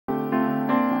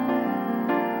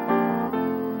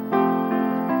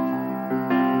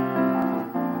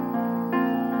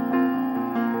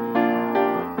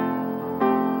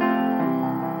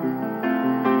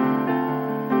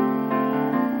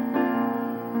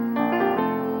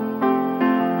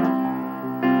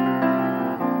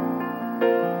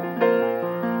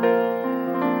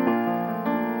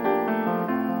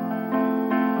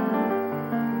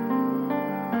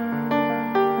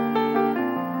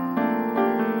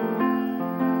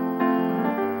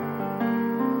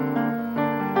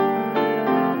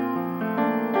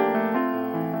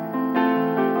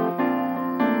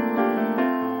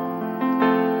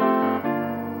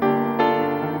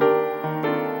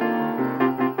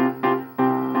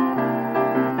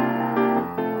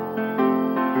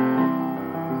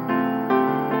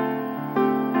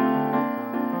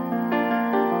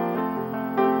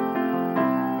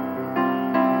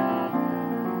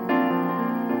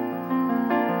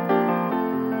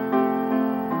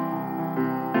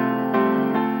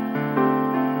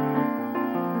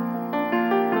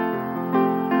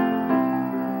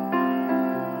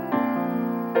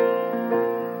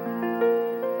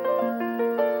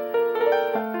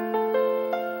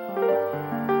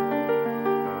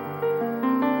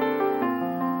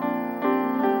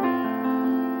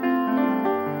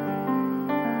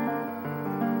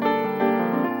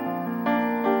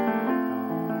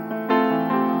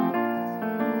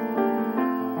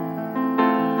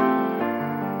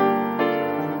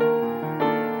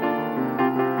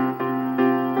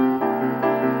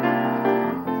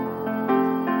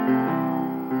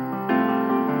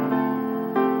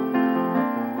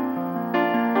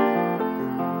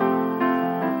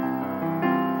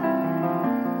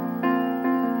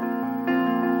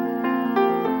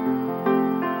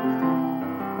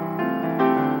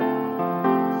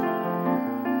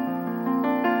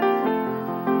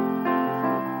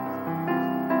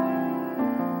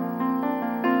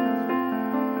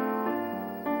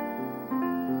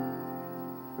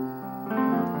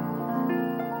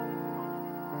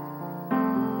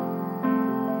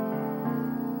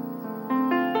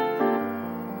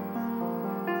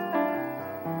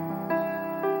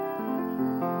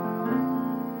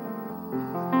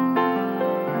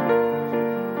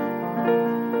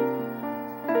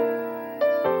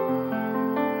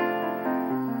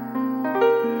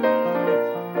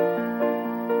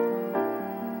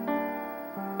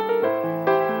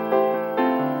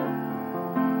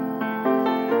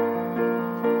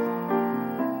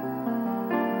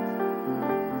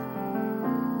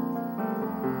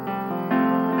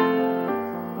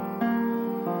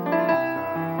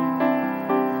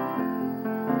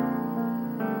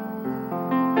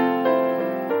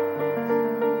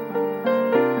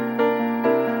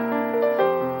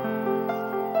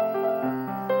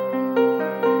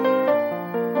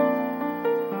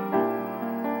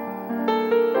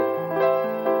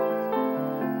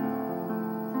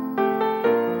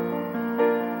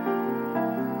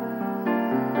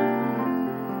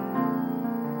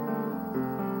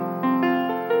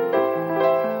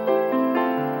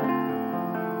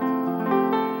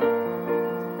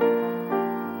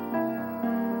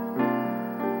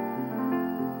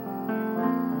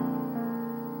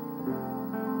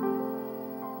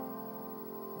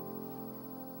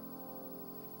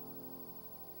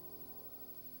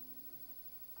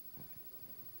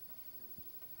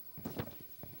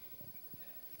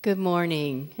Good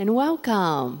morning and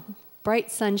welcome.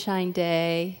 Bright sunshine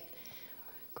day.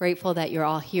 Grateful that you're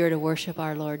all here to worship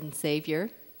our Lord and Savior.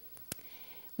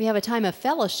 We have a time of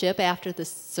fellowship after the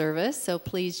service, so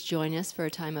please join us for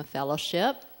a time of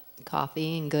fellowship,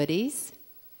 coffee and goodies.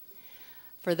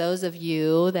 For those of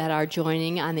you that are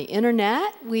joining on the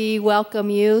internet, we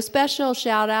welcome you. Special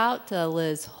shout out to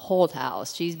Liz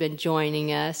Holthouse. She's been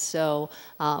joining us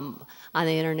on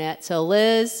the internet. So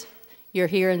Liz, you're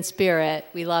here in spirit.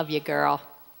 We love you, girl.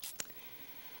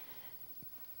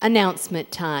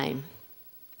 Announcement time.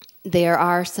 There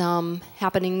are some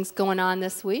happenings going on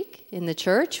this week in the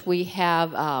church. We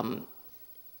have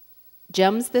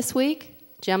GEMS this week.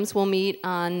 GEMS will meet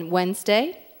on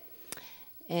Wednesday.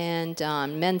 And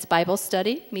men's Bible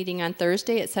study meeting on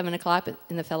Thursday at 7 o'clock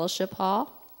in the fellowship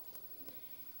hall.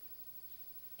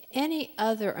 Any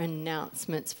other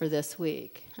announcements for this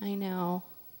week? I know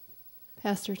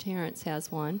Pastor Terrence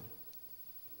has one.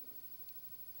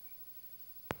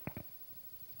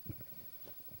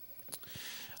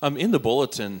 In the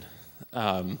bulletin,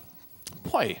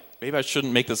 maybe I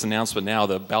shouldn't make this announcement now.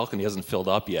 The balcony hasn't filled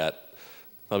up yet.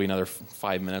 That'll be another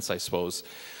 5 minutes, I suppose.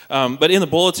 But in the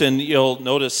bulletin, you'll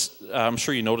notice, I'm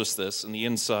sure you noticed this, on the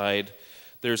inside,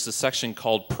 there's a section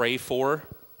called Pray For.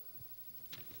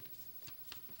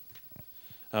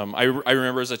 I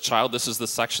remember as a child, this is the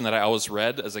section that I always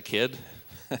read as a kid.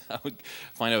 I would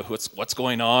find out what's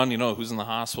going on, who's in the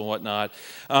hospital, whatnot.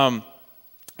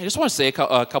 I just want to say a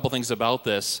couple things about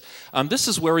this. This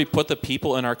is where we put the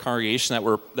people in our congregation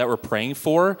that we're praying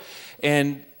for,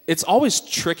 and it's always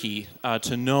tricky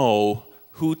to know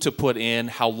who to put in,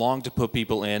 how long to put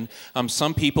people in.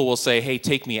 Some people will say, hey,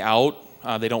 take me out.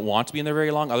 They don't want to be in there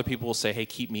very long. Other people will say, hey,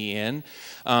 keep me in.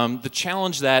 The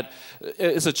challenge that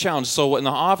is a challenge. So in the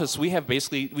office,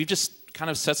 we've just kind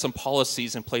of set some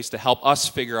policies in place to help us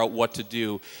figure out what to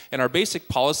do. And our basic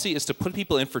policy is to put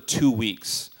people in for 2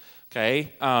 weeks.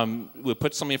 Okay, we'll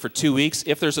put somebody in for 2 weeks.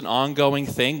 If there's an ongoing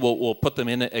thing, we'll put them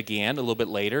in again a little bit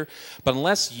later. But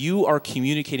unless you are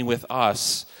communicating with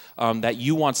us that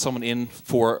you want someone in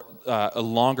for a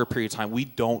longer period of time, we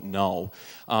don't know.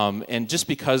 And just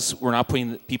because we're not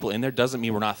putting people in there doesn't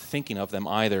mean we're not thinking of them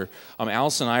either.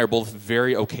 Alice and I are both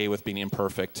very okay with being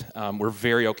imperfect. We're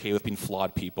very okay with being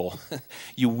flawed people.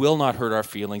 You will not hurt our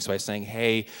feelings by saying,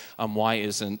 hey, why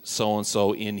isn't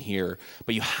so-and-so in here?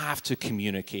 But you have to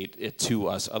communicate it to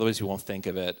us, otherwise you won't think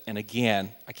of it. And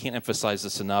again, I can't emphasize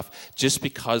this enough. Just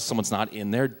because someone's not in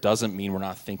there doesn't mean we're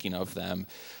not thinking of them.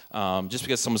 Just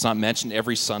because someone's not mentioned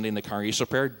every Sunday in the congregational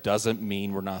prayer doesn't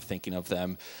mean we're not thinking of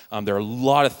them. There are a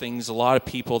lot of things, a lot of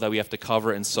people that we have to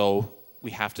cover, and so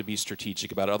we have to be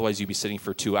strategic about it. Otherwise, you'd be sitting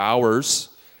for 2 hours,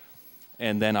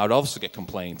 and then I'd also get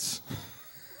complaints.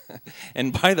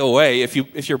 And by the way,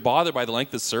 if you're bothered by the length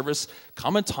of the service,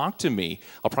 come and talk to me.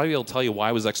 I'll probably be able to tell you why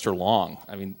it was extra long.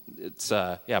 I mean, it's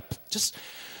this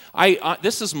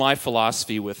is my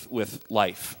philosophy with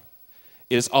life.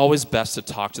 It is always best to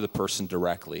talk to the person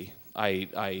directly.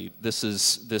 This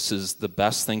is the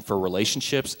best thing for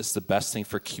relationships. It's the best thing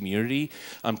for community.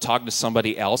 Talking to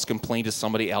somebody else, complaining to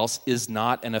somebody else is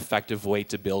not an effective way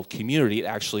to build community. It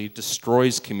actually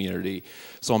destroys community.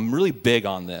 So I'm really big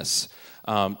on this.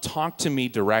 Talk to me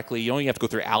directly. You don't even have to go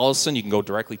through Allison. You can go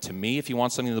directly to me if you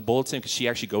want something in the bulletin, because she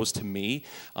actually goes to me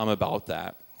about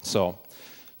that. So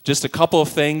just a couple of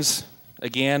things.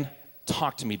 Again,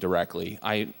 talk to me directly.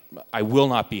 I will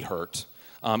not be hurt.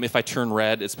 If I turn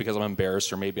red, it's because I'm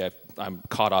embarrassed or maybe I'm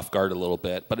caught off guard a little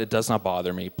bit, but it does not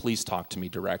bother me. Please talk to me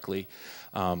directly.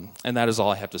 And that is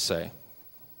all I have to say.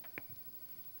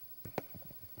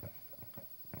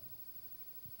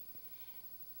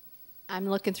 I'm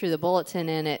looking through the bulletin,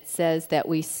 and it says that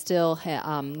we still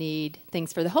need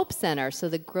things for the Hope Center. So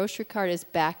the grocery cart is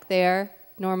back there.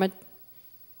 Norma?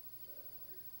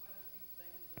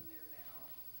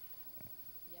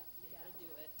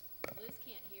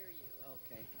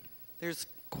 There's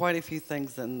quite a few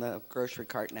things in the grocery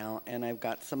cart now, and I've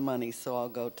got some money, so I'll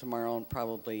go tomorrow and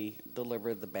probably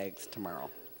deliver the bags tomorrow.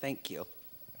 Thank you.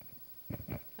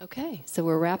 Okay, so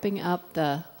we're wrapping up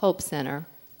the Hope Center.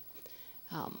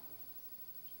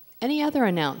 Any other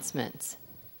announcements?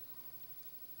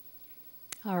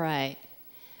 All right.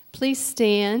 Please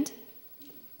stand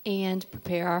and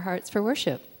prepare our hearts for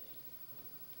worship.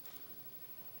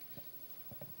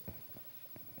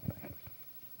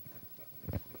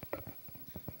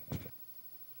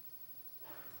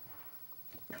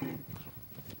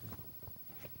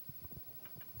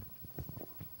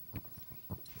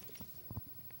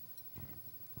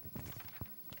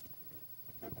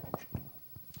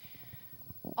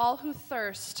 All who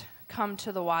thirst, come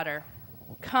to the water.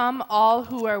 Come, all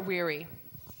who are weary.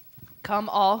 Come. Come,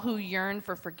 all who yearn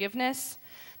for forgiveness.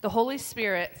 The Holy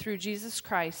Spirit, through Jesus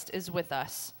Christ, is with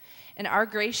us, and our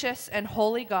gracious and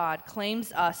holy God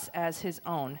claims us as his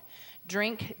own.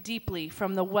 Drink deeply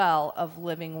from the well of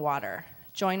living water.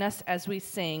 Join us as we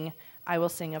sing, I Will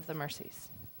Sing of the Mercies.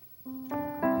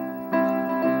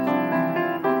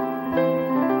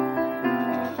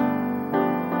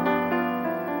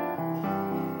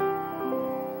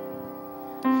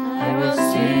 I will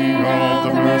sing of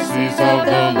the mercies of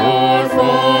the Lord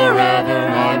forever.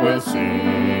 I will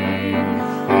sing,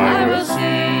 I will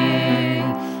sing,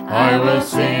 I will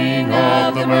sing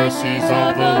of the mercies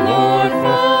of the Lord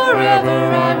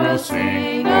forever. I will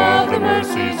sing of the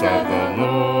mercies of the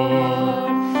Lord.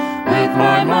 With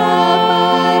my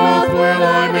mouth will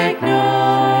I make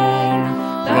known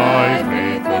thy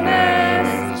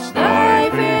faithfulness, thy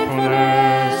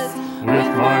faithfulness.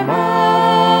 With my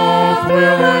mouth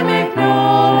will I make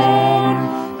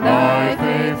known thy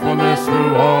faithfulness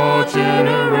through all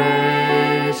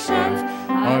generations.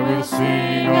 I will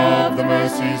sing of the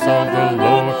mercies of the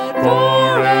Lord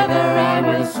forever. I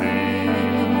will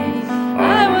sing,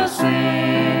 I will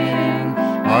sing,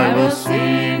 I will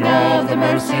sing of the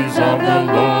mercies of the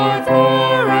Lord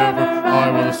forever.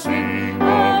 I will sing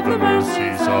of the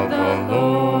mercies of the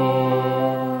Lord.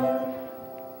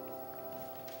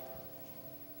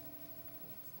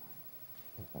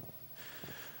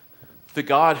 The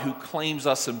God who claims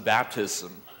us in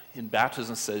baptism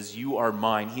says, "You are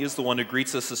mine." He is the one who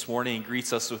greets us this morning and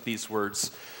greets us with these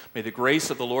words. May the grace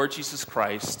of the Lord Jesus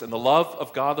Christ and the love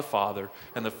of God the Father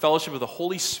and the fellowship of the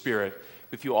Holy Spirit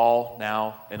with you all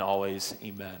now and always.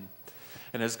 Amen.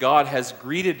 And as God has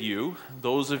greeted you,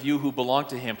 those of you who belong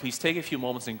to him, please take a few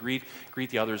moments and greet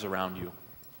the others around you.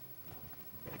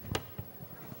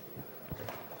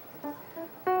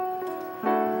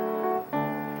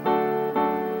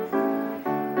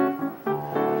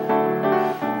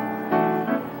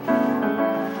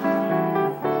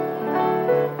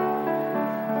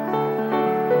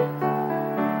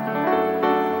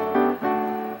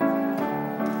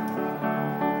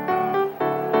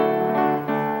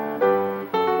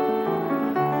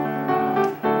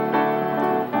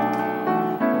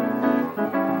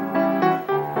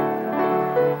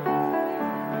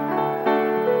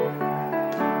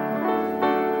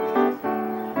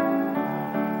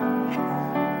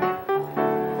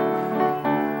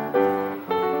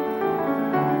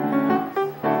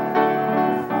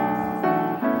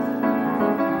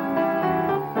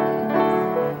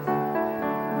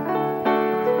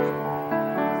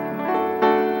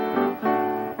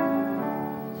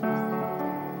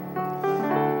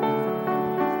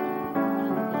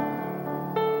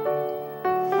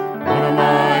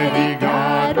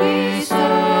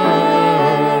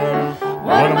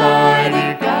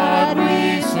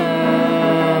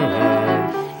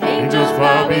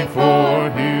 Before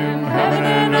him, heaven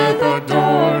and earth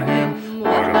adore him.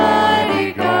 What a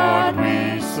mighty God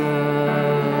we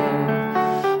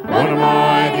serve. What a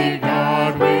mighty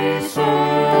God we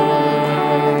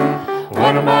serve.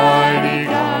 What a mighty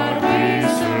God we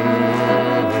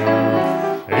serve.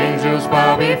 Angels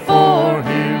bow before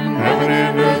him, heaven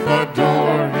and earth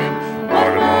adore him. What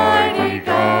a mighty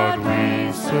God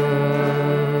we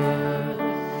serve.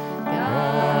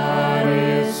 God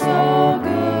is so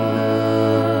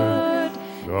good.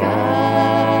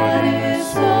 God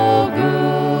is so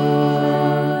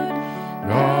good.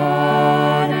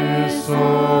 God is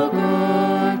so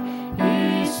good.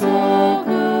 He's so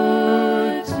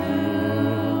good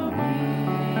to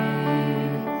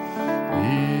me.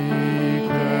 He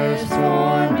cares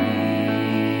for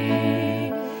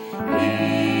me.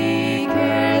 He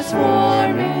cares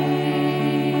for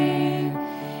me.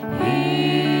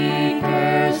 He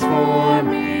cares for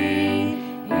me.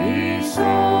 He's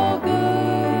so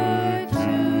good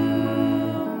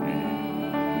to me.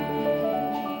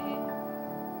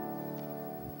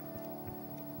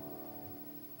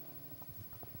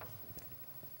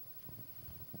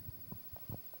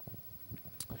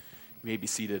 You may be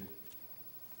seated.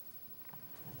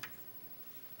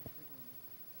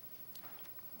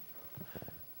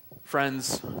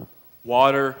 Friends,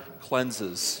 water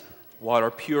cleanses,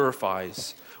 water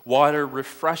purifies, water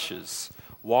refreshes,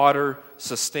 water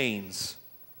sustains.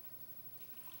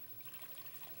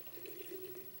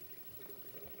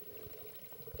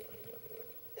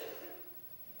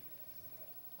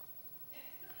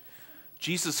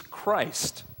 Jesus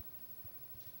Christ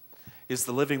is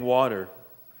the living water.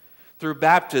 Through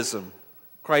baptism,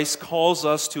 Christ calls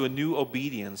us to a new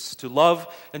obedience, to love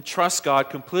and trust God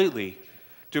completely,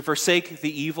 to forsake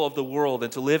the evil of the world,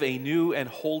 and to live a new and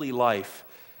holy life.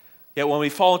 Yet when we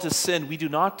fall into sin, we do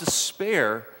not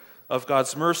despair of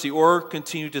God's mercy or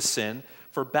continue to sin,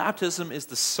 for baptism is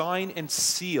the sign and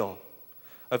seal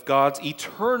of God's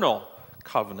eternal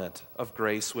covenant of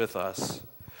grace with us.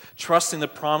 Trusting the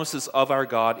promises of our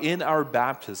God in our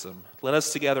baptism, let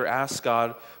us together ask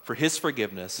God for his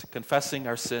forgiveness, confessing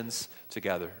our sins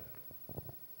together.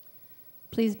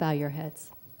 Please bow your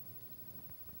heads.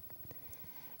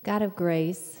 God of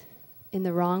grace, in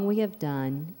the wrong we have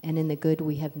done and in the good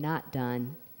we have not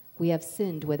done, we have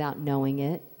sinned without knowing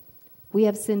it. We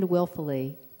have sinned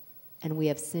willfully, and we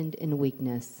have sinned in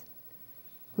weakness.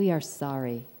 We are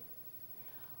sorry.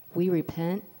 We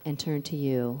repent and turn to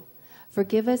you.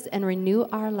 Forgive us and renew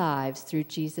our lives through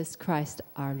Jesus Christ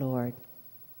our Lord.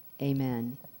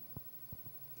 Amen.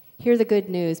 Hear the good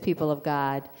news, people of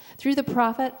God. Through the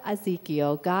prophet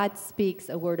Ezekiel, God speaks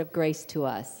a word of grace to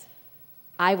us.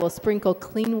 I will sprinkle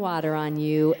clean water on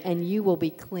you, and you will be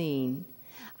clean.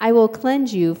 I will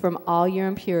cleanse you from all your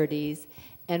impurities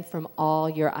and from all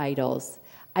your idols.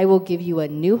 I will give you a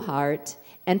new heart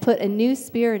and put a new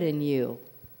spirit in you.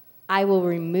 I will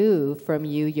remove from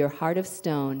you your heart of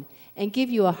stone and give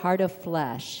you a heart of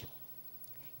flesh.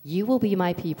 You will be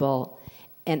my people,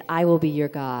 and I will be your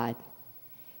God.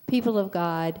 People of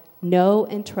God, know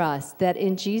and trust that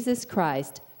in Jesus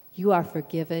Christ you are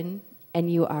forgiven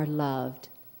and you are loved.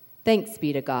 Thanks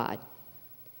be to God.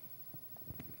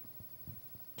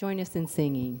 Join us in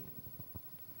singing.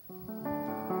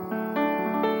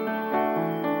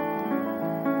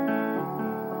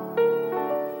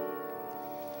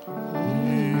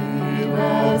 He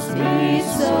loves me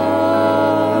so.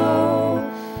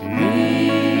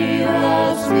 He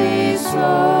loves me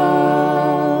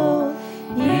so.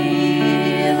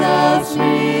 He loves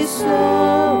me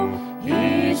so.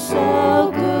 He's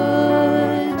so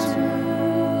good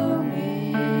to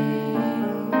me.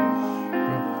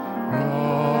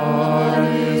 God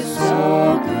is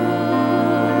so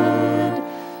good.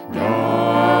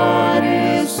 God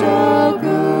is so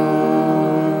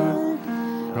good.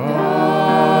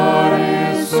 God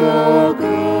is so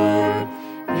good.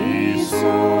 He's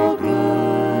so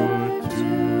good to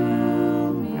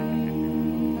me.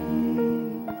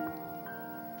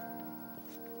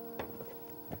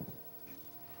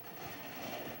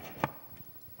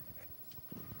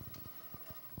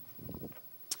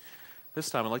 This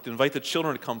time I'd like to invite the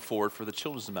children to come forward for the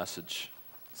children's message.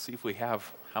 See if we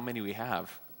have, how many we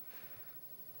have.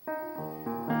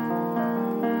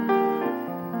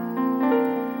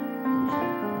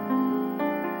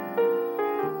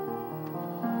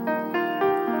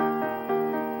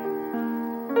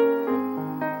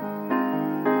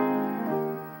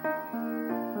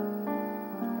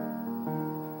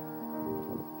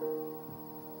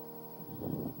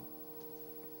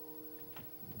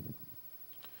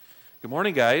 Good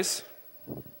morning, guys.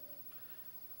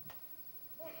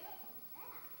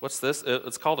 What's this?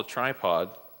 It's called a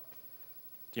tripod. Do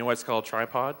you know why it's called a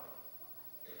tripod?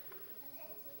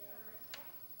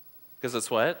 Because it's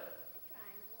what?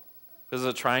 Because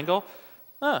it's a triangle?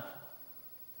 Huh.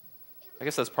 I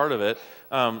guess that's part of it.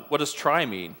 What does tri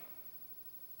mean?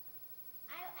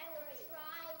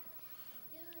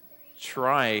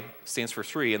 Tri stands for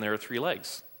three, and there are three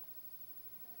legs.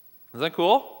 Isn't that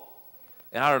cool?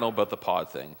 And I don't know about the pod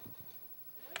thing.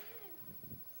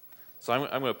 So I'm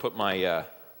going to put my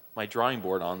my drawing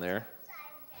board on there.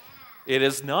 It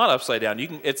is not upside down. You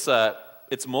can. It's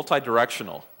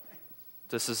multi-directional.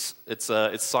 It's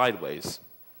sideways.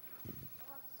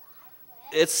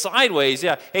 It's sideways,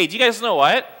 yeah. Hey, do you guys know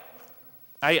what?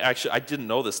 I didn't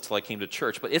know this till I came to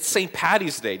church, but it's St.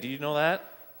 Patty's Day. Did you know that?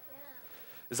 Yeah.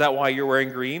 Is that why you're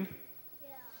wearing green? Yeah.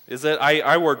 Is it?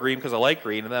 I wore green because I like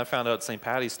green, and then I found out it's St.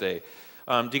 Patty's Day.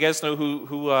 Do you guys know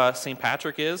who St.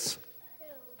 Patrick is?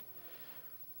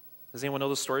 Does anyone know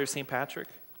the story of St. Patrick?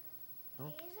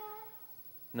 No?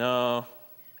 No.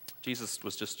 Jesus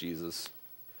was just Jesus.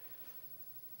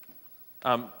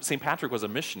 St. Patrick was a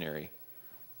missionary.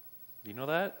 Do you know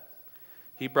that?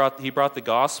 He brought the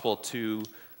gospel to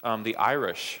the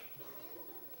Irish.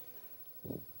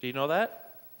 Do you know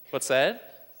that? What's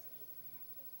that?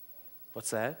 What's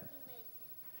that?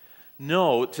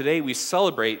 No, today we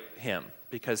celebrate him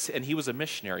and he was a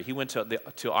missionary. He went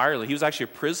to Ireland. He was actually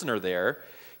a prisoner there.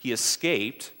 He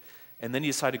escaped, and then he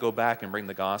decided to go back and bring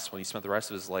the gospel. He spent the rest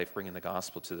of his life bringing the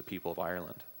gospel to the people of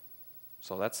Ireland.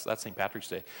 So that's St. Patrick's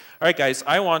Day. All right, guys,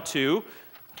 I'm going to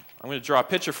draw a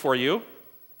picture for you.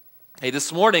 Hey,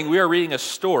 this morning we are reading a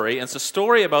story, and it's a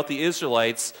story about the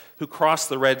Israelites who crossed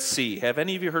the Red Sea. Have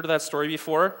any of you heard of that story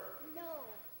before?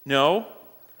 No?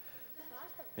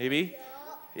 Maybe?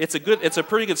 It's a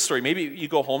pretty good story. Maybe you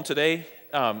go home today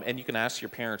and you can ask your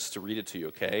parents to read it to you,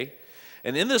 okay?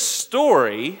 And in this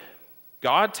story,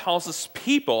 God tells his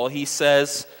people, he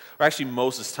says, or actually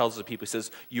Moses tells the people, he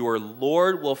says, your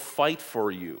Lord will fight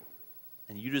for you,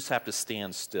 and you just have to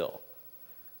stand still.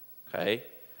 Okay?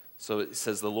 So it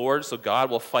says the Lord, so God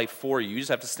will fight for you. You just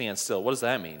have to stand still. What does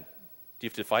that mean? Do you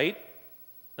have to fight?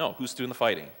 No. Who's doing the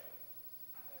fighting?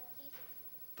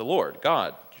 The Lord,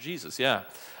 God, Jesus, yeah.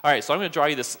 All right, so I'm going to draw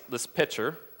you this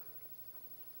picture.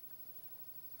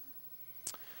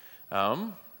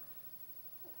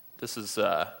 This is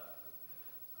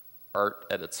art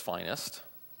at its finest.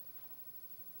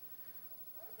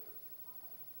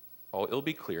 Oh, it'll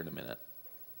be clear in a minute.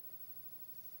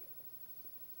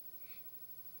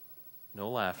 No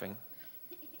laughing.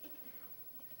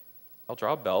 I'll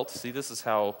draw a belt. See, this is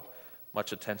how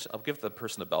much attention. I'll give the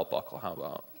person a belt buckle. How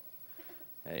about?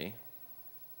 Hey.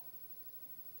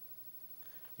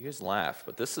 You guys laugh,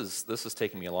 but this is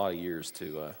taking me a lot of years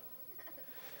to.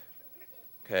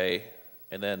 Okay,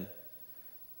 and then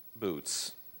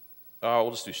boots. Oh,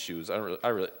 we'll just do shoes. I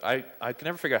can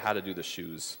never figure out how to do the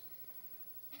shoes.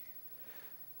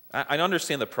 I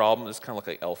understand the problem. It's kind of look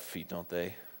like elf feet, don't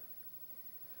they?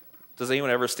 Does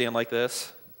anyone ever stand like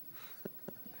this?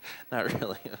 Not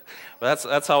really. But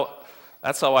that's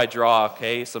how I draw.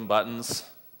 Okay, some buttons.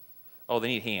 Oh, they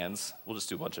need hands. We'll just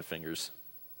do a bunch of fingers.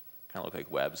 Kind of look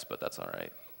like webs, but that's all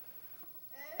right.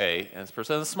 Okay, and this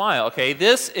person doesn't smile. Okay,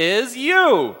 this is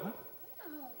you.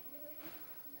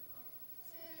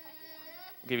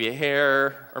 I'll give you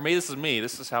hair, or maybe this is me.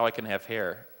 This is how I can have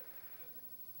hair.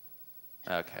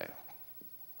 Okay.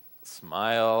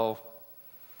 Smile.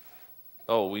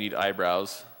 Oh, we need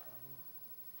eyebrows.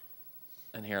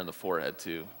 And hair on the forehead,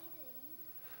 too.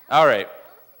 All right.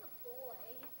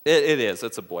 It is.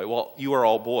 It's a boy. Well, you are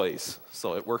all boys,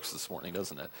 so it works this morning,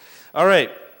 doesn't it? All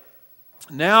right.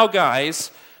 Now,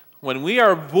 guys, when we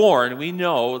are born, we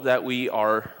know that we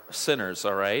are sinners,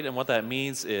 all right? And what that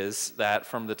means is that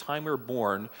from the time we're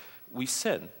born, we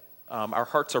sin. Our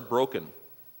hearts are broken,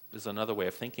 is another way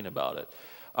of thinking about it.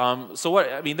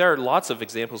 There are lots of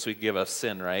examples we can give of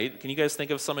sin, right? Can you guys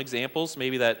think of some examples,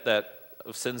 maybe that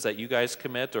of sins that you guys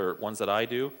commit or ones that I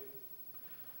do? Can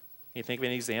you think of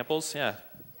any examples? Yeah.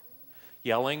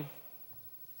 Yelling.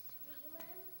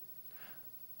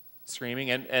 Screaming.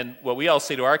 And what we all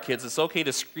say to our kids, it's okay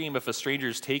to scream if a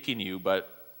stranger's taking you, but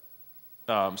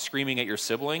screaming at your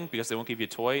sibling because they won't give you a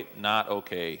toy, not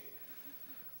okay.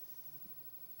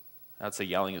 I'd say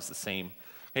yelling is the same.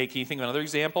 Hey, can you think of another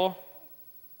example?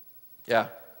 Yeah.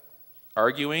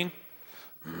 Arguing.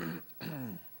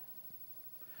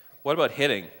 What about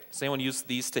hitting? Does anyone use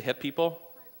these to hit people?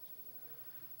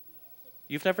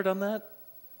 You've never done that?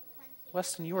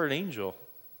 Weston, you are an angel.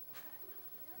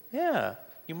 Yeah,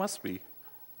 you must be.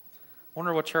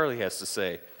 Wonder what Charlie has to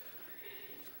say.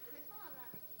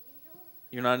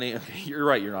 You're not an angel. You're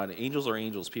right, you're not an angels are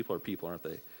angels. People are people, aren't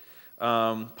they?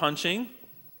 Punching.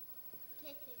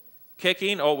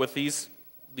 Kicking. Oh, with these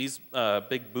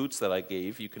big boots that I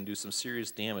gave, you can do some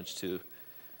serious damage to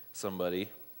somebody.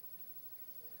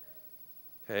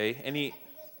 Okay. Any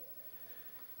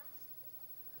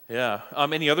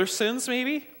other sins,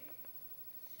 maybe?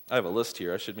 I have a list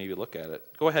here. I should maybe look at it.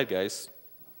 Go ahead, guys.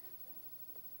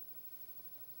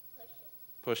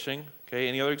 Pushing. Okay.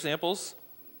 Any other examples?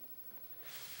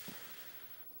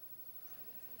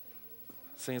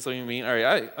 Saying something mean. All right.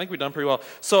 I think we've done pretty well.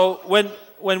 So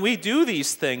when we do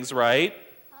these things, right?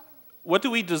 What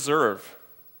do we deserve?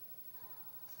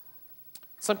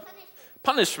 Some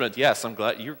punishment. Yes, I'm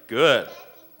glad you're good.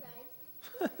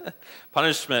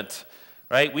 Punishment,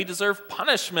 right? We deserve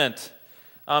punishment.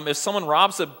 If someone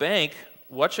robs a bank,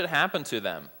 what should happen to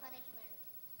them?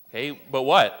 Punishment. Okay, but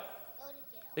what? Go to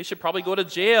jail. They should probably go to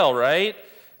jail, right?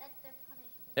 That's their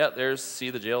punishment. Yeah, see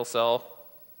the jail cell.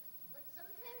 But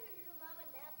sometimes your mom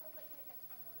and dad put you in the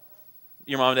corner.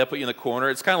 Your mom and dad put you in the corner.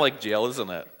 It's kind of like jail, isn't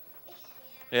it?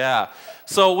 Yeah.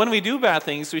 So when we do bad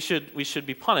things, we should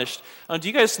be punished. Do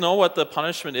you guys know what the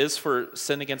punishment is for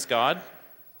sin against God?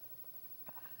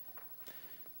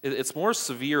 It's more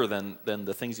severe than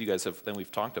the things you guys than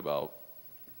we've talked about.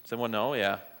 Does anyone know?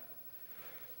 Yeah.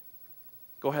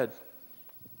 Go ahead.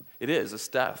 It is. It's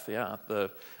death. Yeah.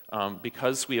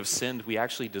 Because we have sinned, we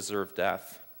actually deserve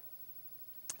death.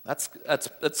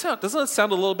 Doesn't it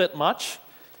sound a little bit much?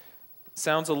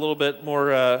 Sounds a little bit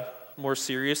more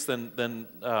serious than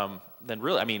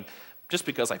really. I mean, just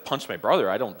because I punched my brother,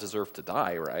 I don't deserve to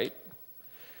die, right?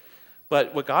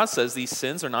 But what God says, these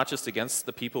sins are not just against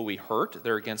the people we hurt,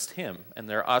 they're against Him. And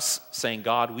they're us saying,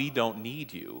 God, we don't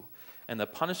need you. And the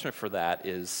punishment for that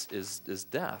is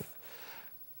death.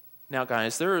 Now,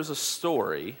 guys, there is a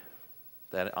story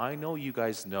that I know you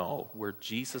guys know where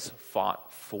Jesus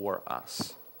fought for us.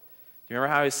 Do you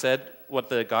remember how I said what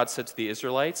God said to the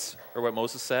Israelites, or what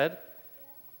Moses said?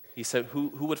 He said,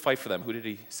 who would fight for them? Who did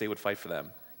he say would fight for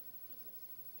them?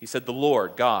 He said the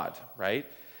Lord, God, right?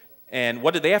 And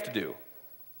what did they have to do?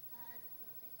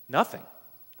 Nothing,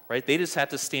 right? They just had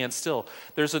to stand still.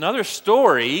 There's another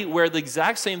story where the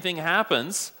exact same thing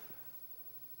happens.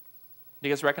 Do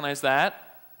you guys recognize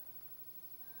that?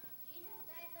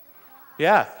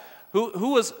 Yeah.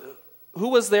 Who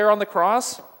was there on the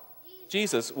cross?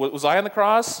 Jesus. Was I on the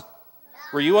cross?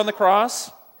 Were you on the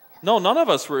cross? No, none of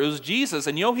us were. It was Jesus.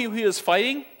 And you know who he was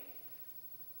fighting?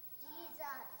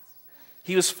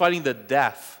 He was fighting the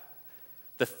death.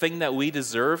 The thing that we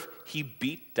deserve. He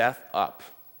beat death up.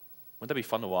 Wouldn't that be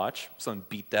fun to watch? Someone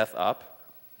beat death up.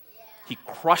 Yeah. He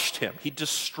crushed him. He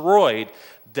destroyed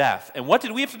death. And what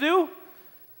did we have to do?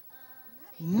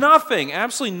 Nothing.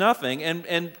 Absolutely nothing.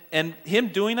 And him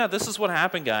doing that, this is what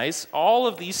happened, guys. All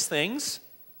of these things,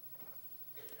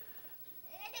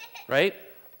 right?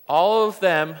 All of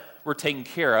them were taken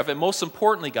care of. And most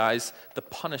importantly, guys, the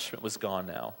punishment was gone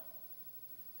now.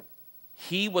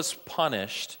 He was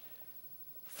punished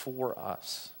for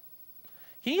us.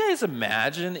 Can you guys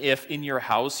imagine if in your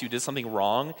house you did something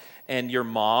wrong and your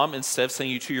mom, instead of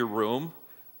sending you to your room,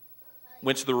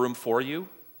 went to the room for you?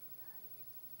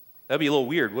 That'd be a little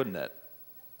weird, wouldn't it?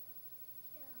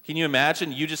 Can you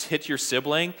imagine you just hit your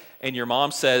sibling and your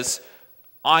mom says,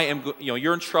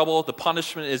 you're in trouble. The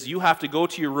punishment is you have to go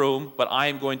to your room, but I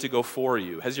am going to go for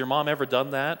you. Has your mom ever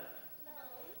done that?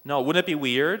 No. Wouldn't it be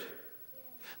weird?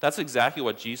 That's exactly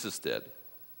what Jesus did.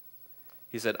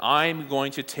 He said, I'm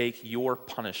going to take your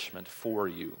punishment for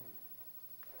you.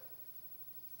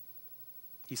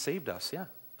 He saved us, yeah.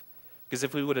 Because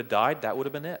if we would have died, that would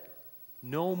have been it.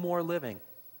 No more living.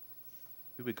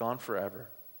 We'd be gone forever.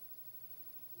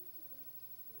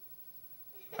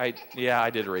 I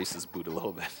did erase his boot a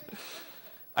little bit.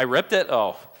 I ripped it?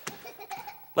 Oh.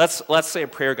 Let's say a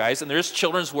prayer, guys. And there's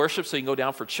children's worship, so you can go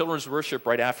down for children's worship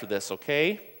right after this,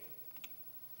 okay?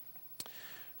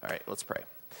 All right, let's pray.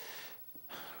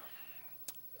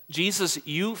 Jesus,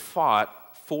 you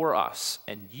fought for us,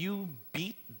 and you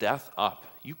beat death up.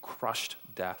 You crushed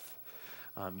death.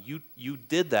 You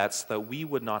did that so that we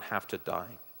would not have to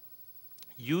die.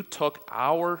 You took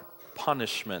our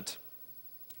punishment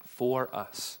for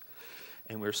us,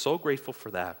 and we're so grateful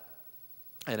for that.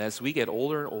 And as we get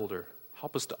older and older,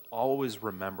 help us to always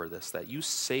remember this, that you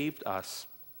saved us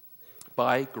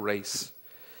by grace.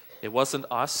 It wasn't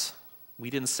us. We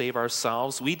didn't save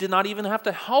ourselves. We did not even have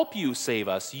to help you save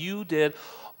us. You did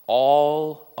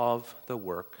all of the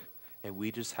work, and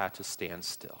we just had to stand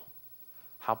still.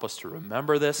 Help us to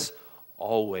remember this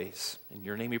always. In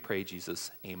your name we pray,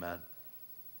 Jesus. Amen.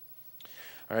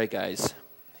 All right, guys.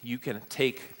 You can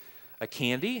take a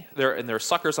candy. There are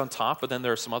suckers on top, but then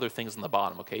there are some other things on the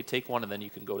bottom, okay? Take one, and then you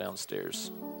can go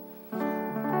downstairs. You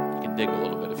can dig a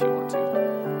little bit if you want to.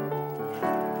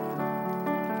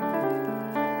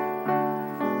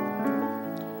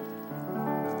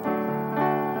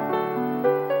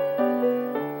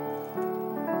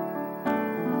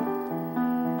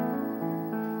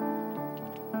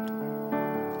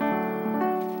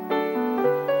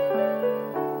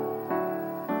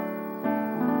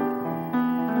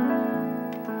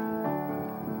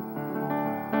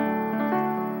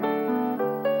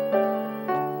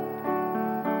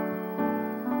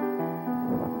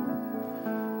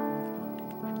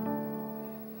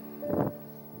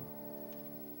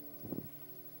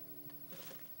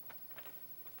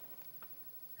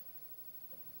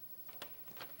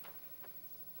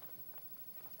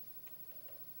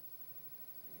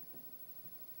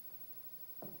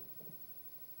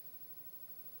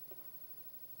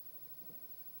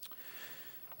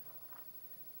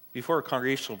 Before a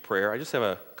congregational prayer, I just have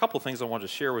a couple things I wanted to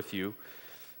share with you.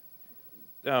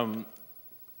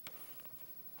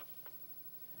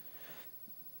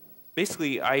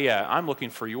 Basically, I'm looking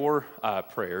for your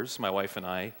prayers, my wife and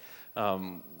I.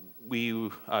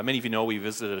 Many of you know we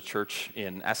visited a church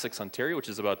in Essex, Ontario, which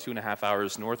is about 2.5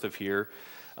 hours north of here,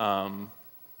 a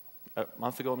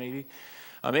month ago maybe.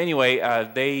 Anyway,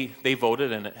 they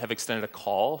voted and have extended a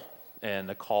call, and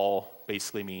the call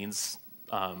basically means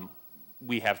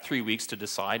we have 3 weeks to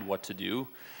decide what to do,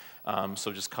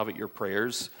 so just covet your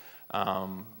prayers. There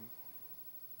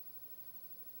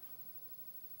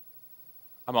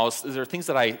are things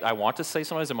that I want to say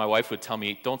sometimes, and my wife would tell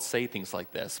me, don't say things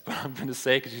like this, but I'm going to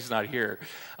say it because she's not here.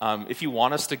 If you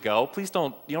want us to go, please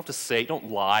don't, you don't have to say, don't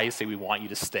lie, say we want you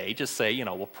to stay. Just say,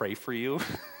 we'll pray for you.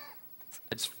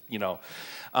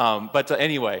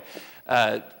 Anyway,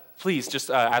 please just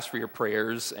ask for your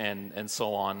prayers and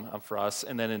so on for us.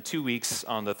 And then in 2 weeks,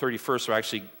 on the 31st, we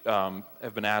actually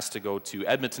have been asked to go to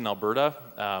Edmonton, Alberta,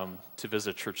 to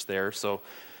visit a church there. So,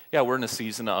 yeah, we're in a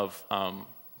season of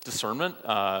discernment,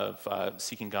 of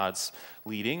seeking God's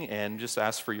leading, and just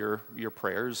ask for your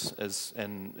prayers.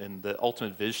 And the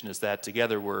ultimate vision is that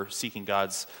together we're seeking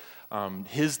God's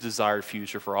His desired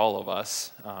future for all of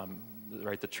us.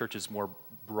 Right, the church is more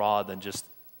broad than just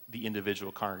the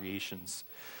individual congregations.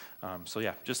 So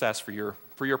yeah, just ask for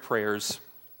your prayers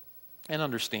and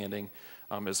understanding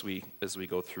as we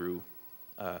go through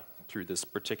this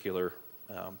particular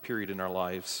period in our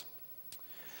lives.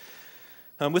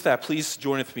 With that, please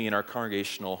join with me in our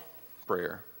congregational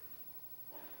prayer.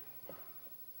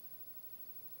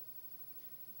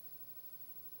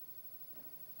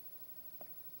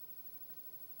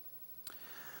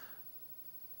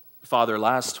 Father,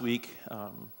 last week,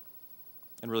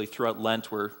 and really throughout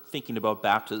Lent, we're thinking about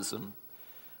baptism.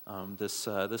 This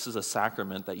is a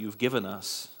sacrament that you've given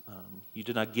us. You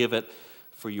did not give it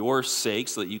for your sake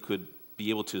so that you could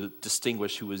be able to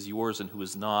distinguish who is yours and who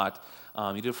is not.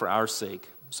 You did it for our sake,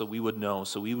 so we would know,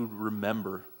 so we would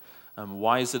remember.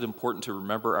 Why is it important to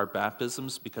remember our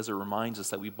baptisms? Because it reminds us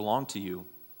that we belong to you,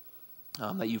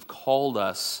 that you've called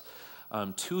us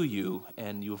to you,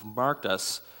 and you've marked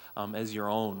us as your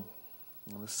own.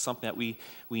 And this is something that we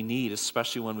need,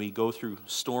 especially when we go through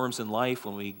storms in life,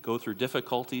 when we go through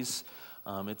difficulties.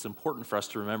 It's important for us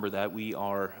to remember that we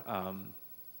are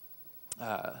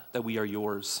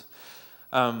yours.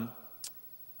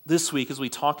 This week, as we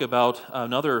talk about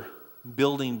another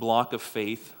building block of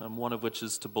faith, one of which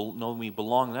is to know we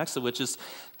belong, the next of which is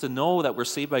to know that we're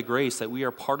saved by grace, that we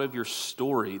are part of your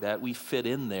story, that we fit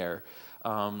in there,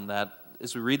 that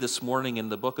as we read this morning in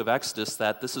the book of Exodus,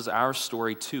 that this is our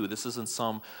story too. This isn't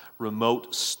some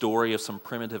remote story of some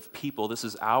primitive people. This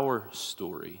is our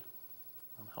story.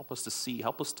 Help us to see,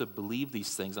 help us to believe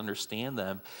these things, understand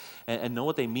them, and know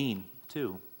what they mean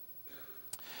too.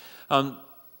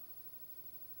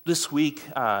 This week,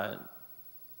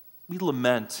 we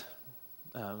lament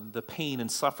the pain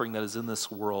and suffering that is in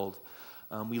this world.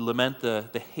 We lament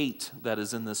the hate that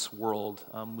is in this world.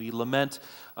 We lament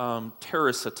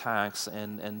terrorist attacks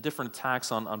and different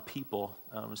attacks on people,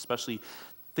 especially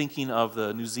thinking of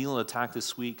the New Zealand attack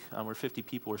this week where 50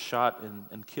 people were shot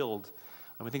and killed.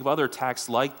 And we think of other attacks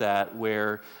like that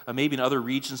where maybe in other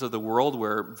regions of the world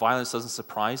where violence doesn't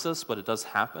surprise us, but it does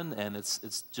happen, and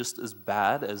it's just as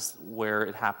bad as where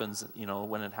it happens,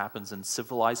 when it happens in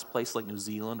civilized places like New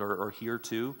Zealand or here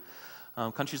too.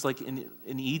 Countries like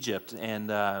in Egypt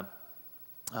and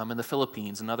in the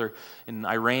Philippines and in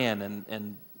Iran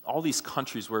and all these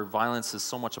countries where violence is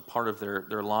so much a part of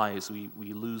their lives, we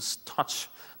lose touch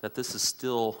that this is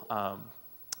still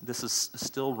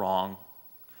wrong.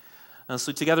 And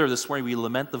so together this morning we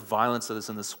lament the violence that is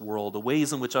in this world, the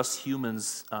ways in which us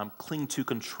humans cling to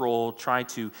control, try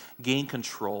to gain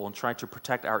control, and try to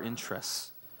protect our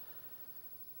interests.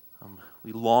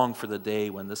 We long for the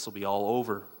day when this will be all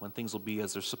over, when things will be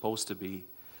as they're supposed to be.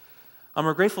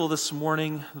 We're grateful this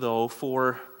morning, though,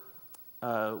 for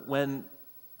when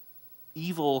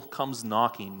evil comes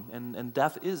knocking, and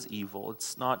death is evil.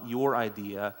 It's not your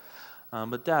idea,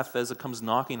 but death, as it comes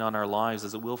knocking on our lives,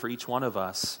 as it will for each one of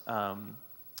us,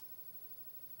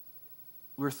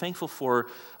 we're thankful for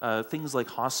things like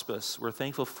hospice. We're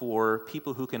thankful for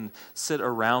people who can sit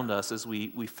around us as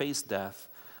we face death.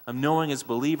 Knowing as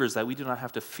believers that we do not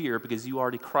have to fear because you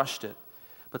already crushed it.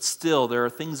 But still, there are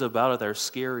things about it that are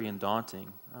scary and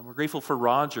daunting. We're grateful for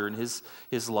Roger and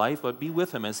his life, but be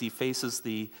with him as he faces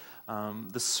the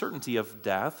certainty of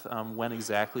death. When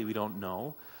exactly, we don't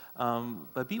know.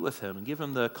 But be with him and give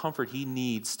him the comfort he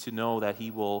needs to know that he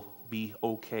will be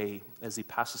okay as he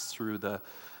passes through the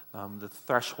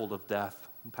threshold of death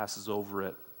and passes over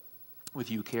it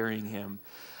with you carrying him.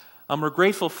 We're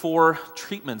grateful for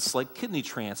treatments like kidney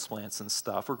transplants and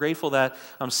stuff. We're grateful that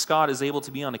Scott is able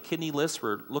to be on a kidney list.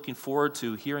 We're looking forward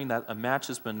to hearing that a match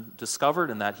has been discovered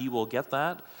and that he will get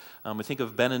that. We think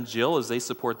of Ben and Jill as they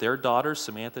support their daughter,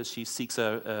 Samantha. She seeks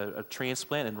a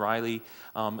transplant, and Riley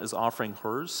is offering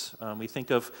hers. We think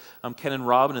of Ken and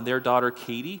Robin and their daughter,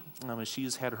 Katie, as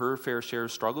she's had her fair share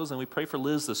of struggles. And we pray for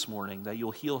Liz this morning, that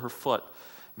you'll heal her foot.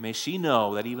 May she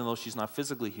know that even though she's not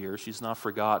physically here, she's not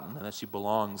forgotten, and that she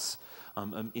belongs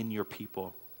in your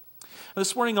people.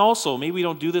 This morning also, maybe we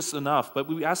don't do this enough, but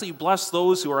we ask that you bless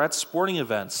those who are at sporting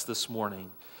events this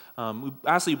morning. We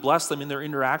ask that you bless them in their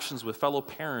interactions with fellow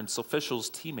parents, officials,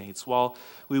 teammates. While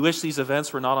we wish these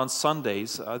events were not on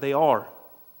Sundays, they are.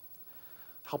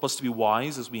 Help us to be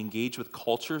wise as we engage with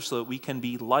culture so that we can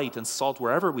be light and salt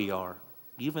wherever we are.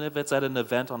 Even if it's at an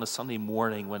event on a Sunday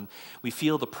morning when we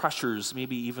feel the pressures,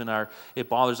 maybe even it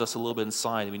bothers us a little bit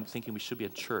inside, thinking we should be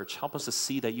at church. Help us to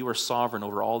see that you are sovereign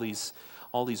over all these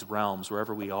realms,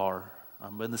 wherever we are.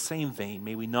 But in the same vein,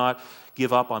 may we not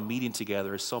give up on meeting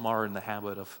together, as some are in the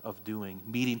habit of doing.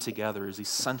 Meeting together is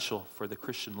essential for the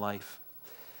Christian life.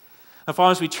 And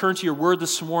Father, as we turn to your word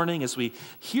this morning, as we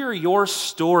hear your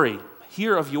story,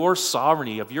 hear of your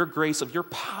sovereignty, of your grace, of your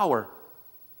power,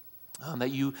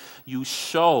 that you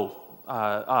show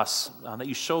us, that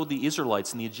you showed the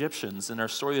Israelites and the Egyptians in our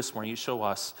story this morning, you show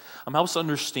us. Help us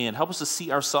understand, help us to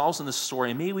see ourselves in this story,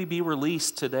 and may we be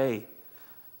released today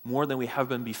more than we have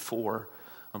been before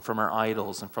from our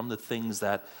idols and from the things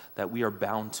that we are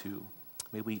bound to.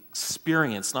 May we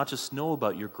experience, not just know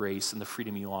about your grace and the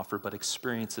freedom you offer, but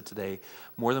experience it today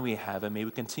more than we have, and may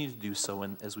we continue to do so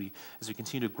as we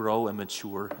continue to grow and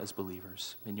mature as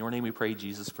believers. In your name we pray,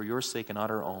 Jesus, for your sake and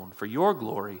not our own, for your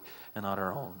glory and not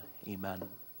our own. Amen.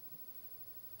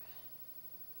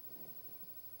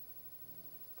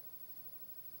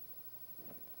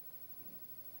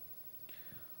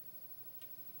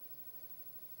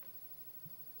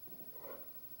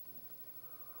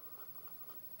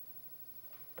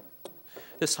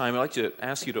 This time, I'd like to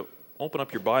ask you to open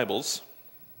up your Bibles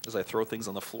as I throw things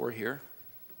on the floor here.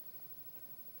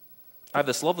 I have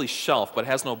this lovely shelf, but it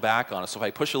has no back on it, so if I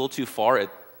push a little too far,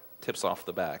 it tips off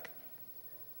the back.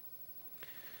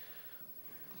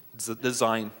 It's a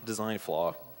design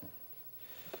flaw.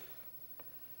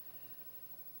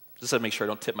 Just to make sure I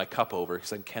don't tip my cup over, because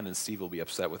then Ken and Steve will be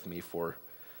upset with me for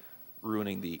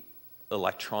ruining the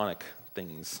electronic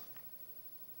things.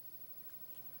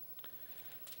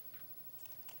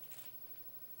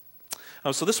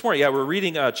 So this morning, we're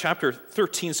reading chapter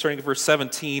 13, starting at verse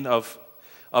 17 of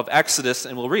Exodus,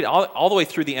 and we'll read all the way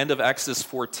through the end of Exodus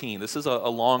 14. This is a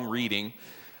long reading,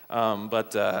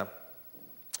 but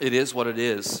it is what it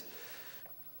is.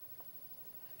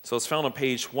 So it's found on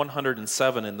page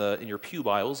 107 in your pew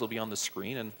Bibles. It'll be on the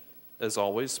screen, and as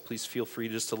always, please feel free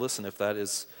just to listen if that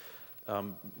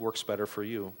works better for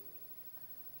you.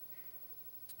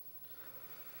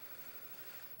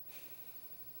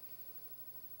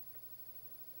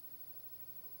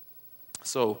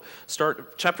 So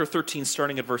chapter 13,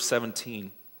 starting at verse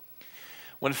 17.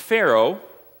 When Pharaoh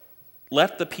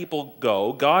let the people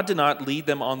go, God did not lead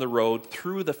them on the road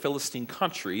through the Philistine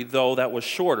country, though that was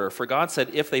shorter. For God said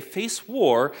if they face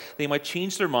war, they might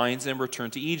change their minds and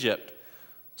return to Egypt.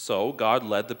 So God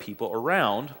led the people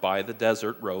around by the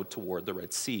desert road toward the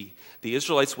Red Sea. The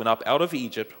Israelites went up out of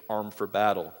Egypt armed for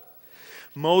battle.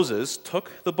 Moses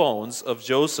took the bones of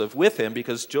Joseph with him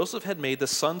because Joseph had made the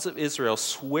sons of Israel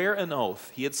swear an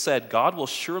oath. He had said, God will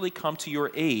surely come to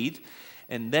your aid,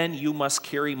 and then you must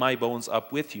carry my bones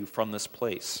up with you from this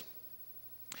place.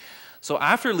 So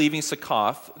after leaving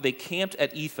Succoth, they camped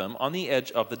at Etham on the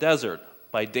edge of the desert.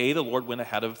 By day the Lord went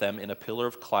ahead of them in a pillar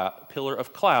of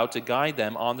cloud to guide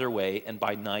them on their way, and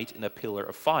by night in a pillar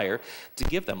of fire to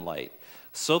give them light,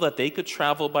 so that they could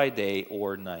travel by day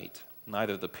or night.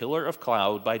 Neither the pillar of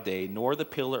cloud by day nor the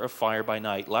pillar of fire by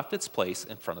night left its place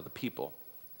in front of the people.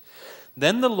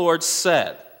 Then the Lord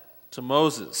said to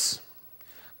Moses,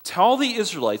 tell the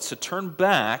Israelites to turn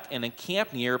back and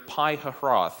encamp near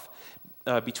Pi-hahiroth,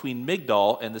 between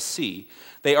Migdol and the sea.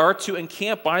 They are to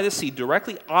encamp by the sea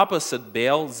directly opposite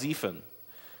Baal-zephon.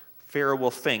 Pharaoh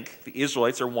will think the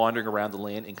Israelites are wandering around the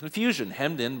land in confusion,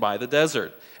 hemmed in by the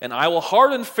desert. And I will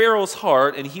harden Pharaoh's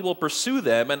heart, and he will pursue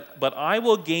them, but I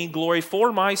will gain glory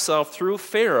for myself through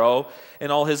Pharaoh and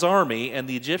all his army, and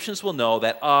the Egyptians will know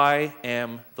that I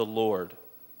am the Lord.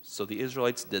 So the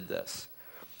Israelites did this.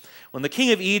 When the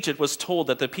king of Egypt was told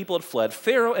that the people had fled,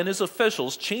 Pharaoh and his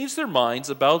officials changed their minds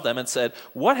about them and said,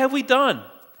 what have we done?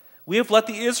 We have let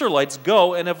the Israelites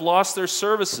go and have lost their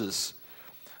services.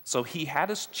 So he had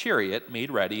his chariot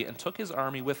made ready and took his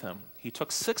army with him. He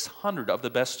took 600 of the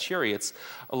best chariots,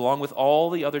 along with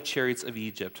all the other chariots of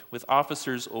Egypt, with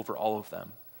officers over all of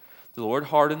them. The Lord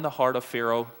hardened the heart of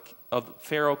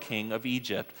Pharaoh king of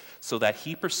Egypt, so that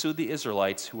he pursued the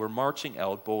Israelites who were marching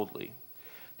out boldly.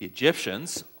 The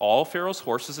Egyptians, all Pharaoh's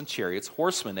horses and chariots,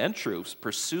 horsemen and troops,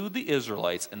 pursued the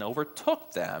Israelites and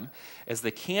overtook them as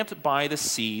they camped by the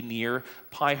sea near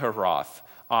Pi-hahiroth,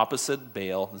 opposite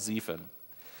Baal-zephon.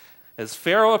 As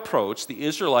Pharaoh approached, the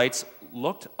Israelites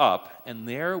looked up, and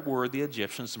there were the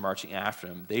Egyptians marching after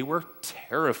him. They were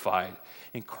terrified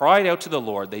and cried out to the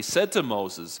Lord. They said to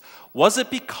Moses, was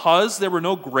it because there were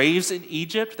no graves in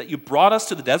Egypt that you brought us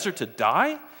to the desert to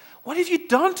die? What have you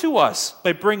done to us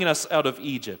by bringing us out of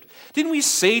Egypt? Didn't we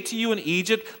say to you in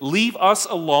Egypt, leave us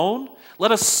alone?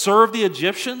 Let us serve the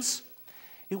Egyptians?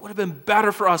 It would have been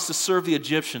better for us to serve the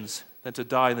Egyptians than to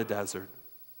die in the desert."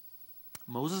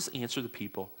 Moses answered the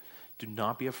people, "Do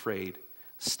not be afraid.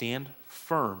 Stand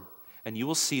firm, and you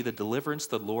will see the deliverance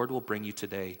the Lord will bring you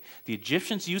today. The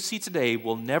Egyptians you see today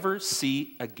will never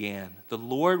see again. The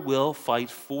Lord will fight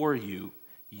for you.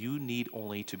 You need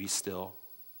only to be still."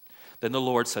 Then the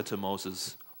Lord said to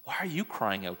Moses, "Why are you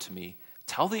crying out to me?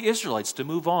 Tell the Israelites to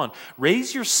move on.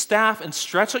 Raise your staff and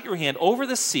stretch out your hand over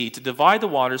the sea to divide the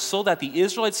waters so that the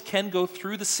Israelites can go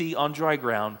through the sea on dry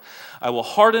ground. I will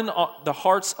harden the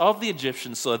hearts of the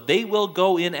Egyptians so that they will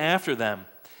go in after them.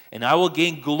 And I will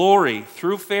gain glory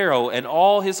through Pharaoh and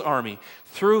all his army,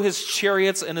 through his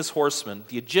chariots and his horsemen.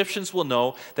 The Egyptians will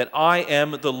know that I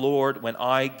am the Lord when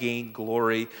I gain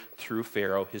glory through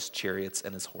Pharaoh, his chariots,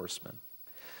 and his horsemen."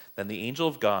 Then the angel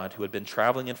of God, who had been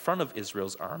traveling in front of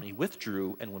Israel's army,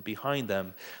 withdrew and went behind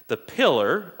them. The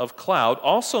pillar of cloud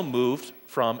also moved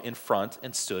from in front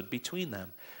and stood between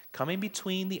them, coming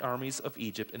between the armies of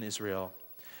Egypt and Israel.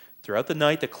 Throughout the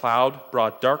night, the cloud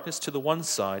brought darkness to the one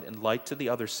side and light to the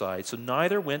other side, so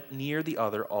neither went near the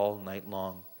other all night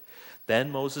long.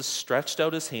 Then Moses stretched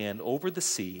out his hand over the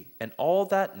sea, and all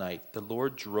that night the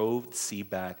Lord drove the sea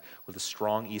back with a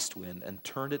strong east wind and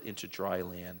turned it into dry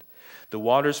land. The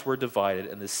waters were divided,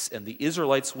 and the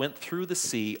Israelites went through the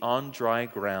sea on dry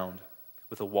ground,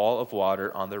 with a wall of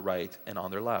water on their right and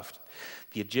on their left.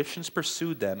 The Egyptians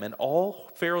pursued them, and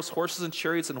all Pharaoh's horses and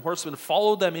chariots and horsemen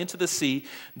followed them into the sea.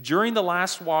 During the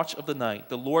last watch of the night,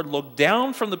 the Lord looked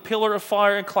down from the pillar of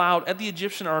fire and cloud at the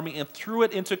Egyptian army and threw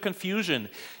it into confusion.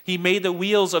 He made the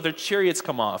wheels of their chariots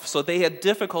come off, so they had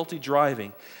difficulty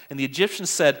driving. And the Egyptians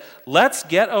said, "Let's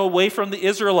get away from the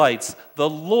Israelites. The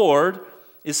Lord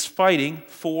is fighting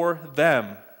for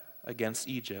them against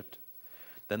Egypt."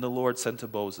 Then the Lord said to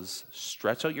Moses,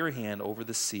 "Stretch out your hand over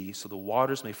the sea so the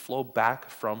waters may flow back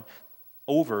from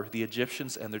over the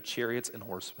Egyptians and their chariots and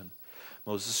horsemen."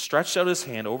 Moses stretched out his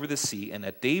hand over the sea, and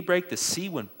at daybreak the sea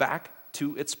went back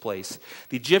to its place.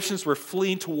 The Egyptians were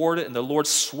fleeing toward it, and the Lord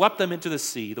swept them into the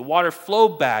sea. The water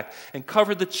flowed back and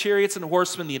covered the chariots and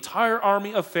horsemen, the entire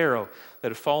army of Pharaoh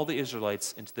that had followed the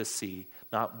Israelites into the sea.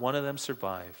 Not one of them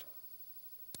survived.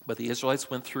 But the Israelites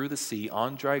went through the sea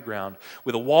on dry ground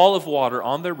with a wall of water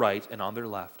on their right and on their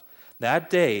left. That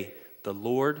day, the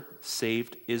Lord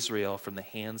saved Israel from the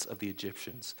hands of the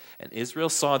Egyptians. And Israel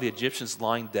saw the Egyptians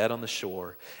lying dead on the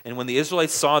shore. And when the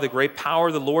Israelites saw the great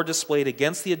power the Lord displayed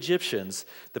against the Egyptians,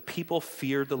 the people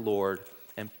feared the Lord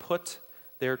and put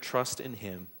their trust in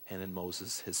him and in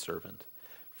Moses, his servant.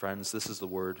 Friends, this is the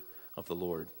word of the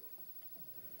Lord.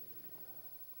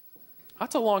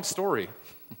 That's a long story.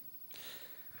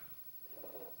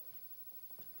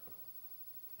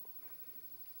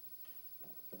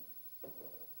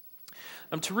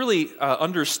 To really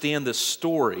understand this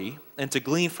story and to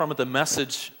glean from it the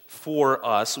message for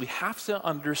us, we have to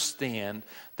understand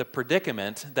the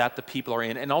predicament that the people are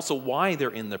in and also why they're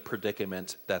in the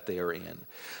predicament that they are in.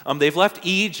 They've left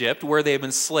Egypt, where they've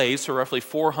been slaves for roughly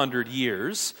 400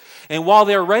 years. And while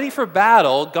they're ready for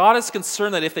battle, God is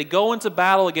concerned that if they go into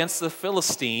battle against the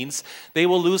Philistines, they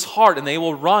will lose heart and they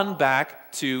will run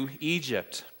back to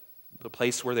Egypt, the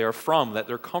place where they are from, that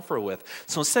they're comfortable with.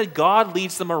 So instead, God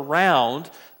leads them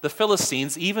around the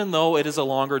Philistines, even though it is a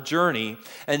longer journey.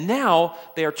 And now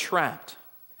they are trapped.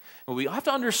 What we have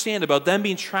to understand about them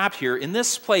being trapped here, in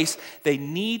this place, they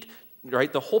need,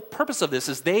 right, the whole purpose of this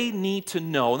is they need to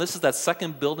know, and this is that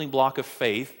second building block of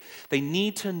faith, they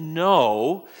need to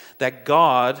know that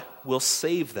God will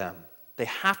save them. They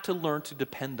have to learn to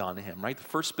depend on him, right? The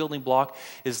first building block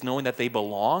is knowing that they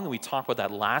belong. We talked about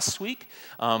that last week.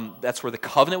 That's where the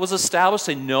covenant was established.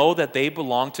 They know that they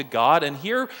belong to God. And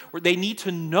here, they need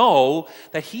to know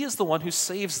that he is the one who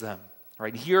saves them,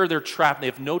 right? Here they're trapped. They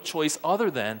have no choice other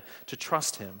than to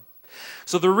trust him.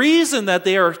 So the reason that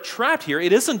they are trapped here,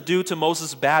 it isn't due to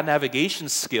Moses' bad navigation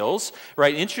skills,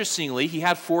 right? Interestingly, he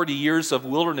had 40 years of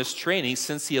wilderness training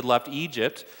since he had left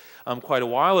Egypt quite a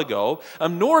while ago,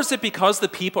 nor is it because the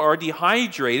people are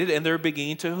dehydrated and they're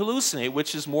beginning to hallucinate,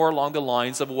 which is more along the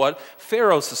lines of what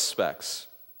Pharaoh suspects,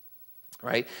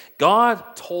 right?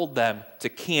 God told them to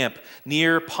camp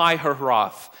near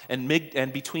Pi-Hahiroth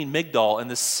and between Migdol and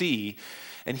the sea.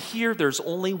 And here there's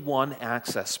only one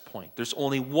access point. There's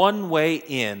only one way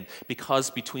in,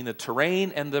 because between the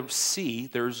terrain and the sea,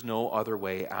 there's no other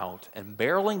way out. And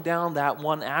barreling down that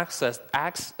one access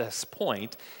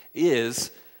point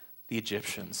is the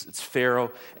Egyptians. It's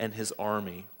Pharaoh and his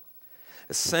army.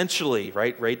 Essentially,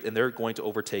 right, and they're going to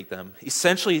overtake them.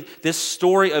 Essentially, this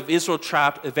story of Israel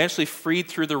trapped, eventually freed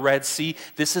through the Red Sea,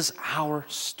 this is our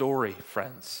story,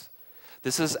 friends.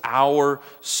 This is our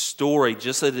story,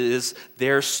 just as it is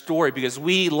their story, because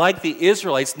we, like the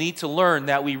Israelites, need to learn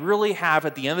that we really have,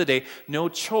 at the end of the day, no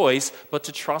choice but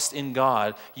to trust in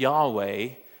God, Yahweh,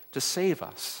 to save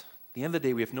us. At the end of the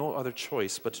day, we have no other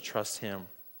choice but to trust Him.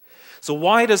 So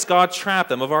why does God trap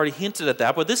them? I've already hinted at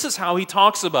that, but this is how He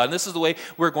talks about it, and this is the way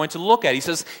we're going to look at it. He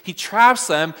says He traps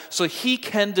them so He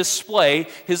can display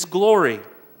His glory.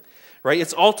 Right?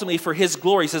 It's ultimately for His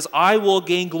glory. He says, I will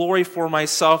gain glory for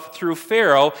myself through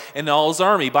Pharaoh and all his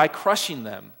army by crushing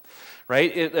them.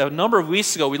 Right? A number of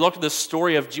weeks ago, we looked at this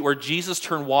story of where Jesus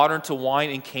turned water into wine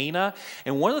in Cana.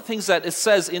 And one of the things that it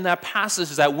says in that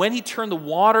passage is that when He turned the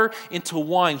water into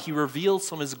wine, He revealed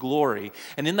some of His glory.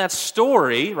 And in that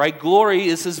story, right, glory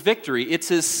is His victory. It's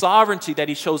His sovereignty that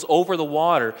He shows over the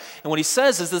water. And what He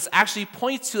says is this actually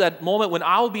points to that moment when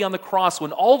I will be on the cross,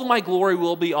 when all of my glory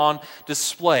will be on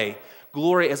display.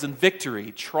 Glory as in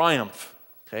victory, triumph.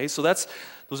 Okay, so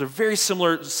those are very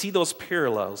similar. See those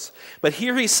parallels. But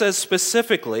here He says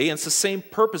specifically, and it's the same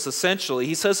purpose essentially,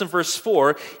 He says in verse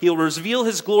 4, He'll reveal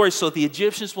His glory so that the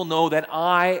Egyptians will know that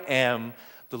I am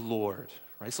the Lord.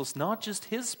 Right? So it's not just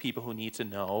His people who need to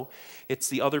know, it's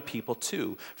the other people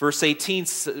too. Verse 18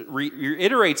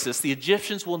 reiterates this, the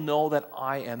Egyptians will know that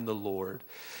I am the Lord.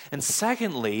 And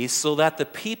secondly, so that the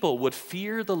people would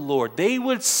fear the Lord. They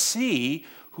would see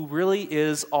who really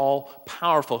is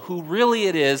all-powerful, who really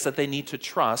it is that they need to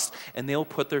trust, and they'll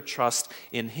put their trust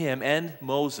in Him and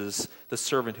Moses, the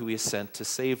servant who He has sent to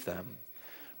save them.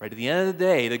 Right? At the end of the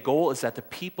day, the goal is that the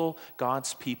people,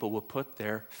 God's people, will put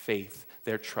their faith,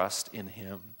 their trust in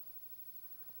Him.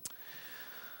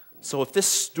 So if this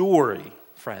story,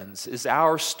 friends, is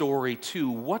our story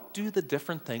too, what do the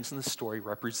different things in the story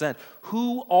represent?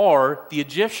 Who are the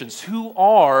Egyptians? Who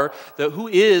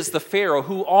is the Pharaoh?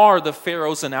 Who are the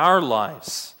pharaohs in our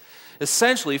lives?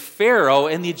 Essentially, Pharaoh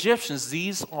and the Egyptians,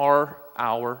 these are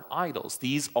our idols.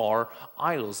 These are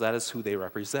idols. That is who they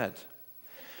represent.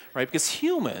 Right? Because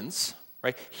humans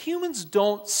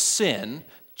don't sin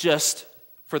just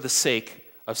for the sake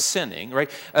of sinning, right?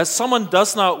 As someone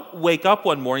does not wake up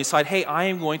one morning and decide, hey, I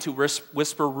am going to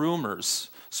whisper rumors,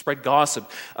 spread gossip.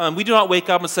 We do not wake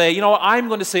up and say, I'm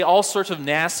going to say all sorts of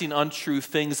nasty and untrue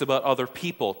things about other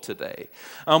people today.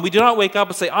 We do not wake up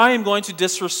and say, I am going to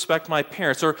disrespect my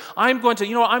parents, or I'm going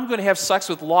to have sex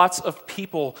with lots of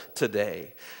people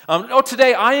today.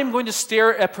 Today I am going to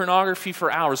stare at pornography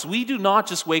for hours. We do not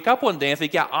just wake up one day and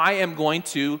think, yeah, I am going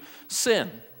to sin.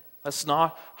 That's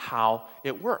not how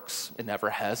it works. It never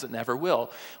has, it never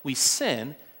will. We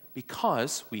sin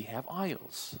because we have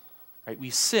idols, right?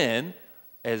 We sin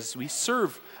as we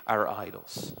serve our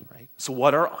idols, right? So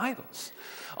what are idols?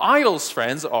 Idols,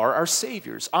 friends, are our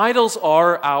saviors. Idols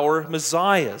are our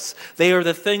messiahs. They are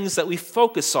the things that we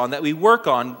focus on, that we work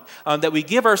on, that we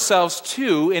give ourselves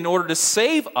to in order to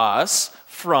save us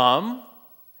from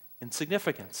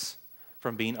insignificance,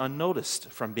 from being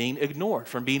unnoticed, from being ignored,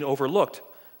 from being overlooked,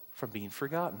 from being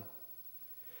forgotten.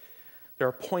 There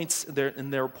are points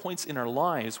in our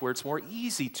lives where it's more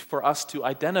easy for us to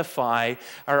identify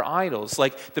our idols.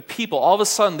 Like the people, all of a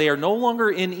sudden, they are no longer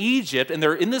in Egypt, and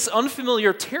they're in this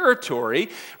unfamiliar territory,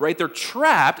 right? They're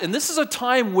trapped, and this is a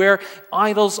time where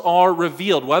idols are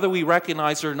revealed, whether we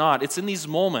recognize it or not. It's in these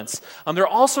moments. There are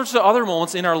all sorts of other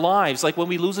moments in our lives, like when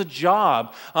we lose a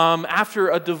job, after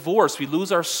a divorce, we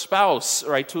lose our spouse,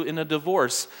 right, in a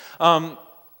divorce.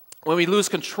 When we lose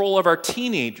control of our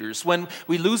teenagers, when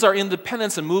we lose our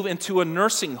independence and move into a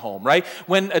nursing home, right?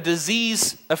 When a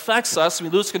disease affects us, we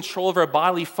lose control of our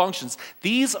bodily functions.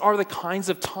 These are the kinds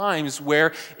of times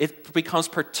where it becomes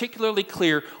particularly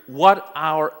clear what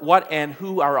and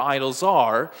who our idols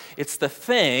are. It's the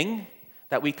thing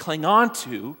that we cling on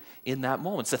to in that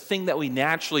moment. It's the thing that we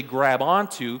naturally grab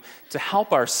onto to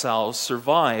help ourselves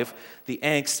survive the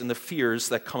angst and the fears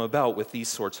that come about with these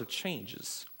sorts of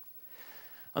changes.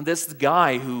 This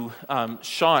guy who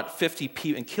shot 50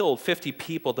 people and killed 50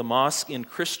 people at the mosque in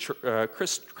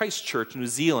Christchurch, New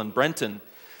Zealand, Brenton.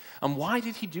 Why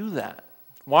did he do that?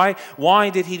 Why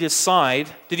did he decide?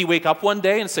 Did he wake up one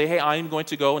day and say, "Hey, I'm going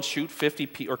to go and shoot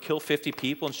 50 or kill 50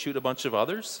 people and shoot a bunch of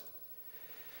others"?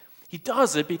 He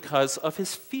does it because of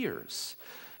his fears.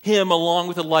 Him, along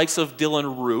with the likes of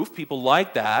Dylan Roof, people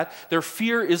like that, their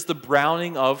fear is the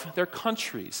browning of their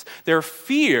countries. Their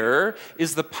fear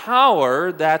is the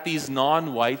power that these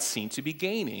non-whites seem to be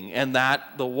gaining and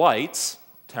that the whites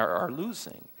are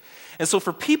losing. And so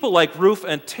for people like Roof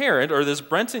and Tarrant, or this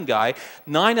Brenton guy,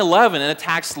 9/11 and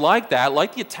attacks like that,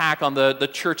 like the attack on the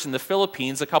church in the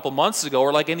Philippines a couple months ago,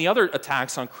 or like any other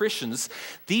attacks on Christians,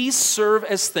 these serve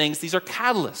as things, these are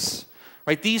catalysts.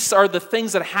 right? These are the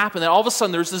things that happen, and all of a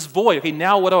sudden there's this void. Okay,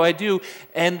 now what do I do?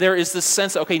 And there is this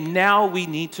sense that, okay, now we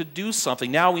need to do something.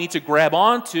 Now we need to grab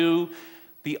onto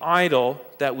the idol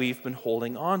that we've been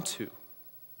holding on to.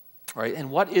 Right? And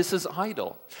what is his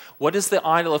idol? What is the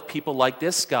idol of people like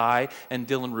this guy and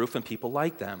Dylan Roof and people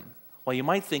like them? Well, you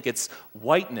might think it's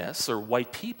whiteness or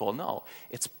white people. No,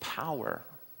 it's power.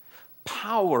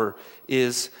 Power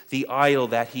is the idol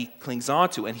that he clings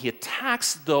onto, and he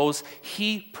attacks those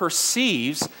he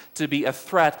perceives to be a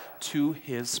threat to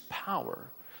his power.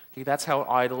 Okay, that's how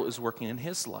idol is working in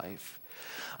his life.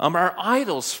 Our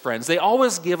idols, friends, they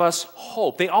always give us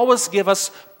hope. They always give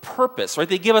us purpose, right?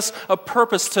 They give us a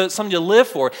purpose, to something to live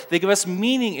for. They give us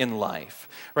meaning in life,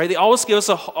 right? They always give us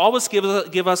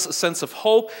a sense of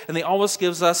hope, and they always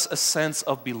give us a sense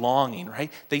of belonging,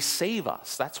 right? They save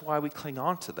us. That's why we cling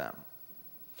on to them.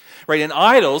 Right, and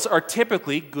idols are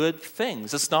typically good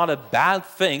things. It's not a bad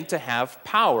thing to have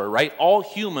power, right? All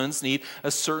humans need a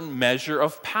certain measure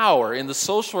of power. In the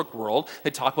social work world,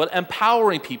 they talk about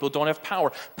empowering people who don't have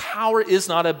power. Power is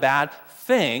not a bad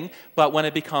thing, but when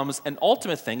it becomes an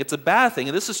ultimate thing, it's a bad thing.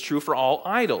 And this is true for all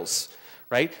idols,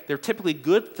 right? They're typically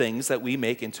good things that we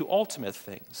make into ultimate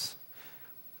things.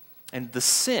 And the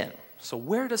sin. So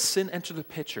where does sin enter the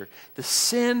picture? The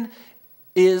sin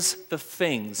is the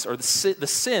things, or the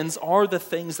sins are the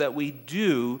things that we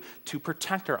do to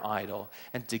protect our idol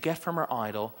and to get from our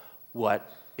idol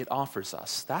what it offers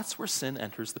us. That's where sin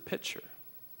enters the picture.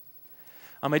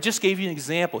 I just gave you an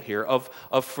example here of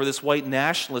for this white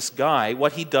nationalist guy,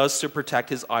 what he does to protect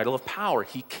his idol of power.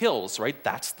 He kills, right?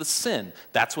 That's the sin.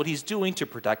 That's what he's doing to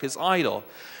protect his idol.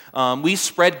 We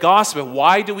spread gossip.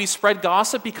 Why do we spread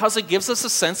gossip? Because it gives us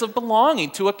a sense of belonging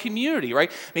to a community,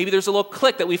 right? Maybe there's a little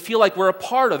clique that we feel like we're a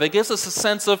part of. It gives us a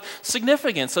sense of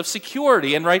significance, of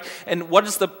security, and right. And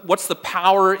what's the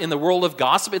power in the world of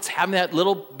gossip? It's having that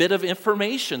little bit of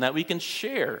information that we can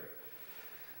share.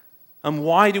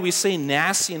 Why do we say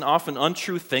nasty and often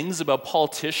untrue things about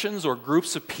politicians or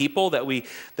groups of people that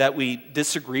we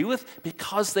disagree with?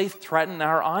 Because they threaten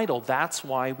our idol. That's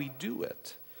why we do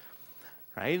it.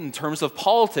 Right? In terms of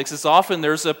politics, it's often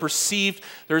there's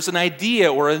an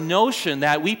idea or a notion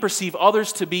that we perceive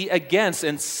others to be against,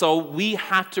 and so we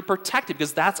have to protect it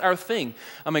because that's our thing.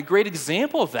 A great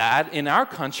example of that in our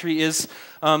country is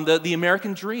the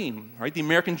American dream. Right? The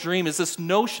American dream is this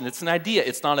notion, it's an idea.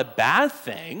 It's not a bad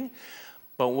thing,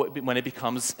 but when it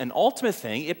becomes an ultimate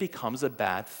thing, it becomes a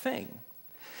bad thing.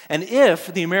 And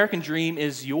if the American dream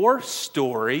is your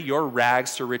story, your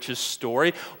rags to riches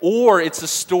story, or it's a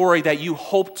story that you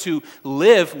hope to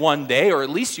live one day, or at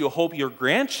least you hope your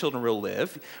grandchildren will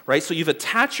live, right? So you've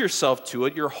attached yourself to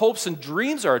it, your hopes and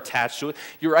dreams are attached to it,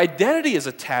 your identity is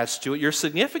attached to it, your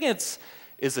significance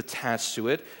is attached to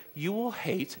it, you will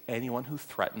hate anyone who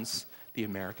threatens the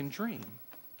American dream.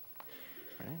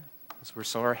 Right? That's where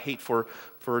some of our hate for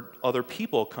other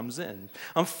people comes in.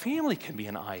 Family can be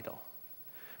an idol.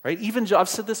 Right? I've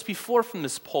said this before from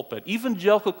this pulpit.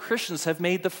 Evangelical Christians have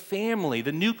made the family,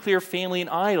 the nuclear family, an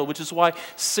idol, which is why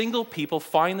single people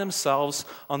find themselves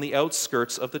on the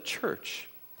outskirts of the church.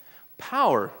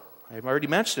 Power, I've already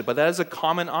mentioned it, but that is a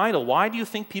common idol. Why do you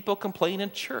think people complain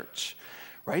in church?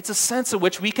 Right? It's a sense in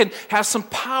which we can have some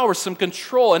power, some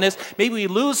control. And as maybe we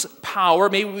lose power,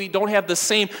 maybe we don't have the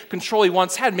same control we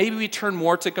once had, maybe we turn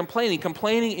more to complaining.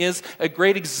 Complaining is a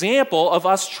great example of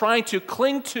us trying to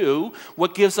cling to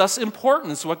what gives us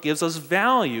importance, what gives us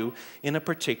value in a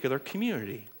particular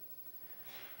community.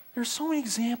 There are so many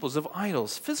examples of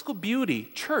idols: physical beauty,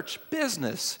 church,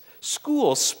 business,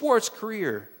 school, sports,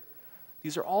 career.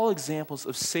 These are all examples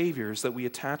of saviors that we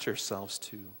attach ourselves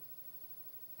to.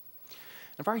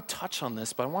 I've already touched on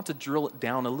this, but I want to drill it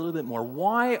down a little bit more.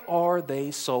 Why are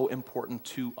they so important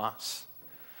to us?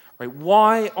 Right?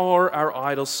 Why are our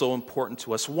idols so important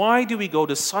to us? Why do we go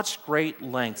to such great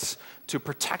lengths to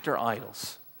protect our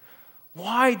idols?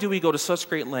 Why do we go to such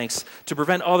great lengths to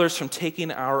prevent others from taking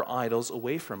our idols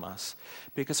away from us?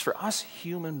 Because for us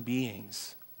human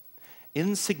beings,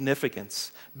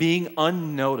 insignificance, being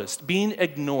unnoticed, being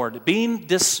ignored, being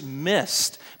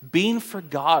dismissed, being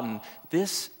forgotten,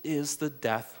 this is the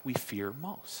death we fear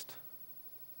most.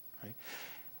 Right?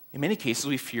 In many cases,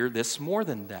 we fear this more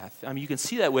than death. You can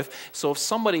see that so if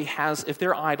somebody if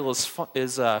their idol is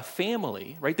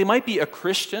family, right? They might be a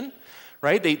Christian,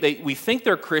 right? We think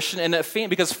they're Christian, and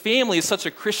because family is such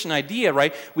a Christian idea,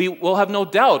 right? We will have no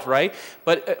doubt, right?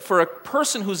 But for a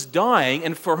person who's dying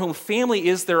and for whom family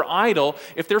is their idol,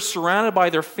 if they're surrounded by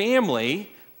their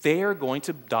family, they are going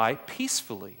to die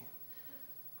peacefully,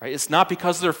 Right? It's not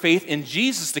because of their faith in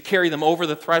Jesus to carry them over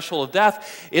the threshold of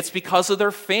death. It's because of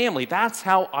their family. That's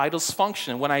how idols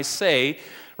function. When I say,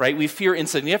 right, we fear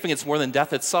insignificance more than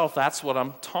death itself, that's what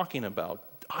I'm talking about.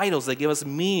 Idols, they give us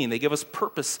meaning. They give us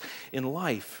purpose in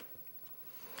life.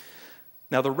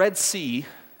 Now, the Red Sea,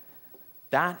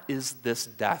 that is this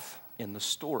death in the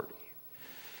story.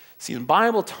 See, in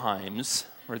Bible times,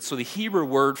 right, so the Hebrew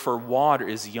word for water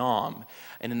is yam.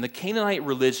 And in the Canaanite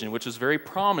religion, which was very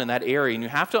prominent in that area, and you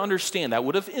have to understand that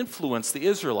would have influenced the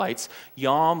Israelites,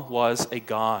 Yam was a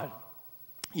god.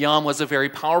 Yam was a very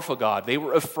powerful god. They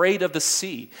were afraid of the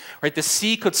sea. Right? The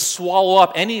sea could swallow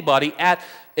up anybody at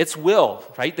its will.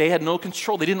 Right? They had no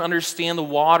control. They didn't understand the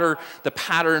water, the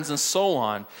patterns, and so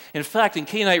on. In fact, in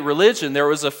Canaanite religion, there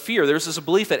was a fear. There was this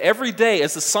belief that every day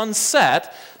as the sun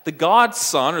set, the god's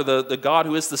son, or the god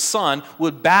who is the sun,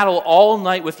 would battle all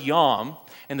night with Yam.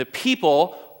 And the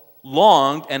people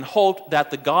longed and hoped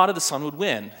that the God of the sun would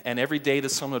win. And every day the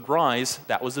sun would rise,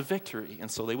 that was a victory.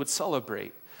 And so they would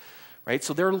celebrate. Right?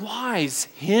 So their lives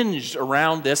hinged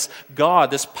around this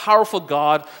God, this powerful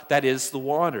God that is the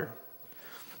water.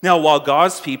 Now, while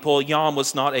God's people, Yam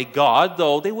was not a god,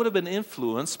 though they would have been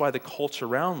influenced by the culture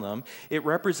around them, it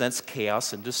represents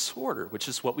chaos and disorder, which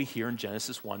is what we hear in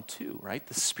Genesis 1:2, right?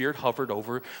 The Spirit hovered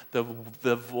over the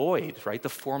void, right? The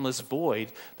formless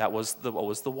void that was what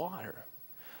was the water.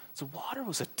 So water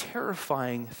was a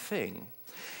terrifying thing.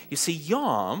 You see,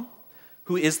 Yam,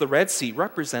 who is the Red Sea,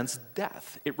 represents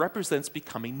death. It represents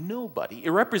becoming nobody.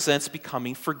 It represents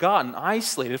becoming forgotten,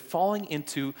 isolated, falling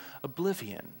into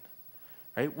oblivion.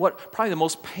 Right? What probably the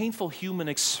most painful human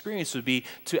experience would be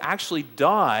to actually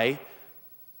die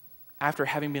after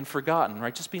having been forgotten,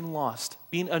 right? Just being lost,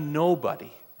 being a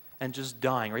nobody, and just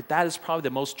dying, right? That is probably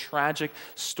the most tragic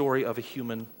story of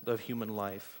human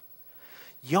life.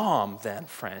 Yam, then,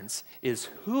 friends, is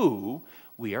who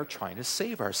we are trying to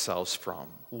save ourselves from.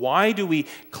 Why do we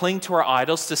cling to our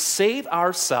idols? To save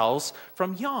ourselves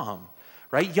from Yam.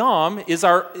 Right? Yam is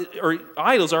or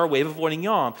idols are a way of avoiding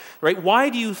Yam. Right? Why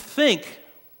do you think,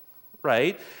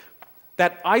 right,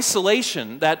 that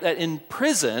isolation, that in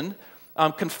prison,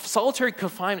 solitary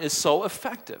confinement is so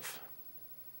effective?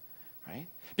 Right?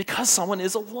 Because someone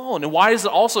is alone. And why does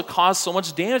it also cause so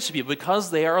much damage to people?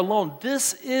 Because they are alone.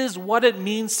 This is what it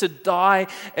means to die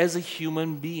as a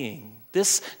human being.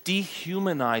 This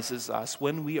dehumanizes us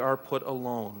when we are put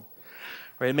alone.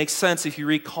 Right? It makes sense if you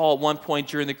recall at one point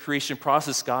during the creation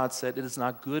process, God said it is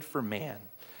not good for man,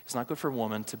 it's not good for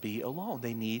woman to be alone.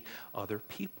 They need other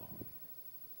people.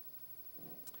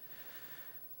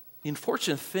 The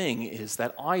unfortunate thing is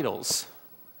that idols,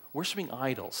 worshiping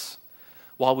idols,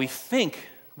 while we think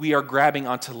we are grabbing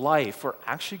onto life, we're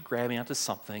actually grabbing onto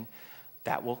something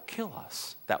that will kill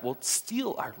us, that will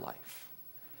steal our life.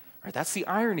 Right? That's the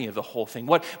irony of the whole thing.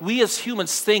 What we as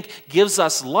humans think gives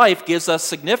us life, gives us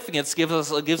significance,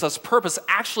 gives us purpose,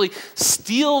 actually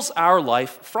steals our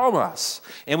life from us.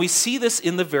 And we see this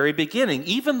in the very beginning.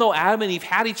 Even though Adam and Eve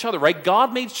had each other, right?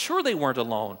 God made sure they weren't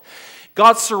alone.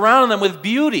 God surrounded them with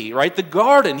beauty, right? The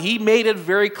garden, He made it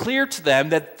very clear to them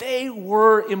that they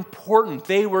were important,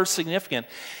 they were significant.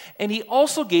 And He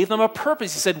also gave them a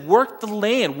purpose. He said, work the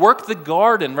land, work the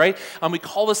garden, right? We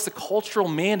call this the cultural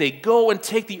mandate. Go and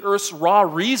take the earth's raw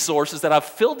resources that I've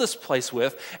filled this place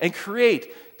with and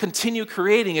continue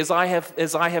creating as I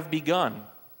have begun.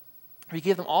 He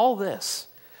gave them all this.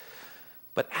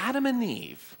 But Adam and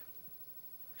Eve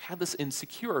had this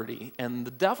insecurity, and the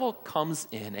devil comes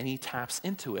in and he taps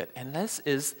into it. And this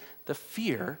is the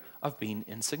fear of being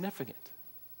insignificant,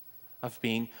 of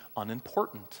being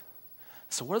unimportant.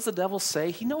 So what does the devil say?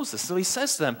 He knows this. So he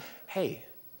says to them, hey,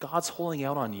 God's holding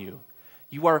out on you.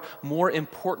 You are more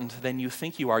important than you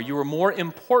think you are. You are more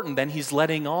important than He's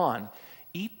letting on.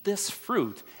 Eat this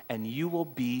fruit and you will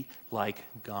be like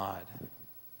God.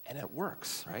 And it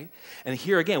works, right? And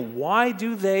here again, why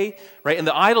do they, right? And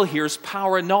the idol here is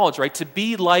power and knowledge, right? To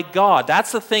be like God.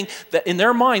 That's the thing that in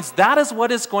their minds, that is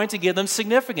what is going to give them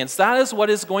significance. That is what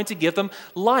is going to give them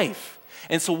life.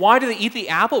 And so why do they eat the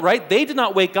apple, right? They did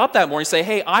not wake up that morning and say,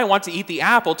 hey, I want to eat the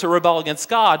apple to rebel against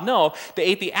God. No, they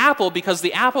ate the apple because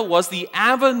the apple was the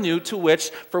avenue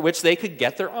for which they could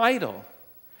get their idol,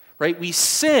 right? We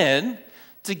sin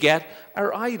to get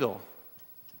our idol.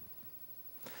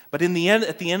 But at the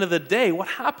end of the day, what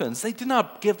happens? They did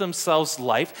not give themselves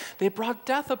life. They brought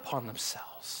death upon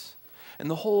themselves. And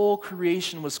the whole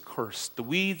creation was cursed. The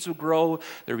weeds would grow.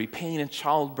 There would be pain in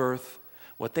childbirth.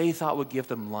 What they thought would give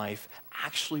them life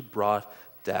actually brought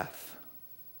death.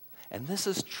 And this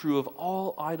is true of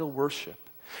all idol worship.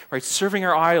 Right? Serving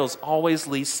our idols always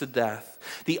leads to death.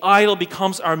 The idol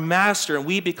becomes our master and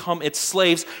we become its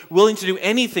slaves, willing to do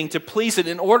anything to please it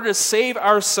in order to save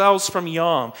ourselves from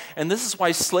Yom. And this is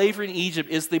why slavery in Egypt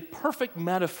is the perfect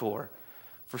metaphor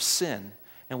for sin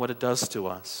and what it does to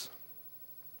us.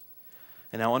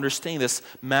 And now understanding this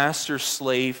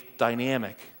master-slave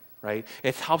dynamic, right?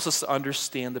 It helps us to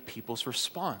understand the people's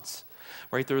response.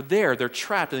 Right? They're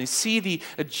trapped, and they see the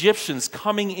Egyptians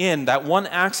coming in, that one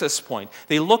access point.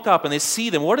 They look up and they see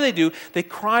them. What do? They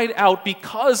cried out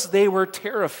because they were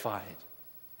terrified.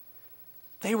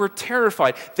 They were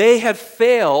terrified. They had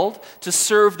failed to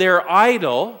serve their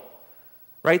idol,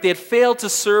 right? They had failed to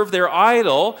serve their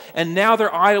idol, and now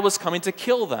their idol was coming to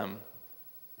kill them.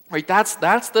 Right, that's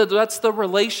the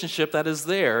relationship that is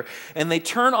there. And they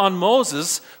turn on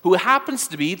Moses, who happens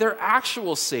to be their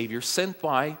actual Savior sent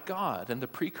by God and the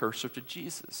precursor to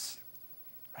Jesus.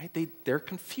 Right? They're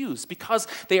confused because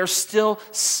they are still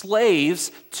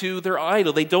slaves to their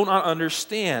idol. They do not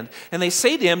understand. And they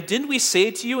say to him, "Didn't we say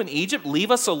to you in Egypt,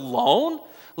 leave us alone?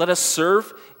 Let us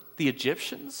serve the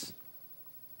Egyptians?"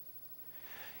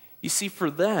 You see,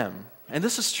 for them, and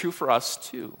this is true for us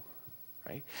too,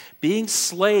 right? Being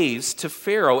slaves to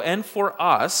Pharaoh and for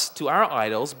us, to our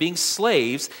idols, being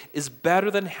slaves is better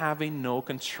than having no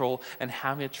control and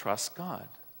having to trust God.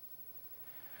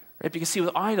 Right? Because see,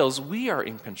 with idols, we are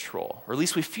in control, or at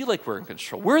least we feel like we're in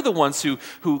control. We're the ones who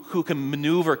can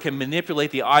maneuver, can manipulate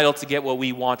the idol to get what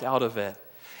we want out of it.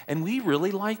 And we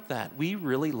really like that. We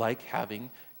really like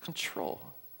having control.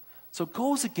 So it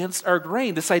goes against our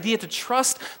grain, this idea to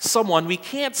trust someone we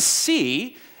can't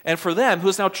see, and for them, who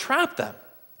has now trapped them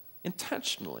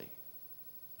intentionally.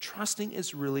 Trusting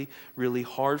is really, really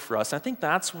hard for us. And I think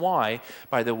that's why,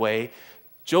 by the way,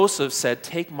 Joseph said,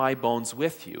 "Take my bones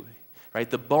with you." Right?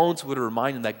 The bones would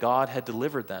remind him that God had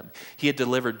delivered them. He had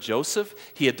delivered Joseph.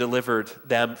 He had delivered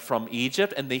them from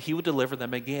Egypt, and he would deliver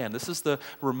them again. This is the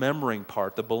remembering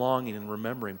part, the belonging and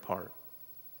remembering part.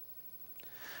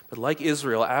 But like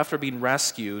Israel, after being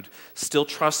rescued, still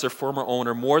trust their former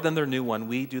owner more than their new one,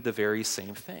 we do the very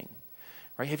same thing.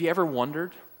 Right? Have you ever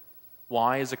wondered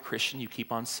why, as a Christian, you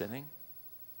keep on sinning?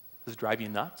 Does it drive you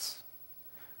nuts?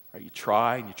 Right? You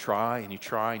try and you try and you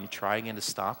try and you try again to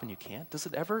stop and you can't. Does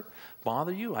it ever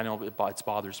bother you? I know it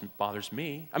bothers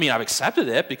me. I mean, I've accepted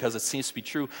it because it seems to be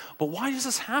true. But why does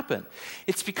this happen?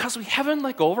 It's because we haven't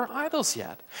let go of our idols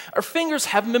yet. Our fingers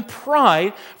haven't been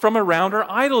pried from around our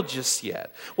idol just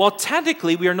yet. While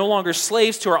technically we are no longer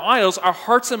slaves to our idols, our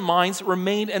hearts and minds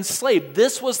remain enslaved.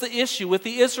 This was the issue with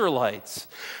the Israelites.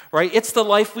 Right? It's the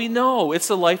life we know. It's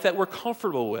the life that we're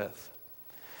comfortable with.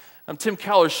 Tim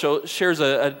Keller shares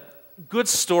a good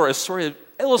story, a story that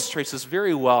illustrates this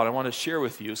very well, and I want to share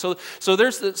with you. So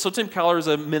Tim Keller is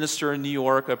a minister in New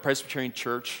York, a Presbyterian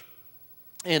church,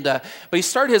 but he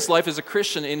started his life as a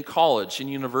Christian in college, in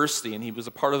university, and he was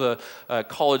a part of the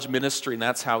college ministry, and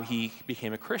that's how he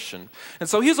became a Christian. And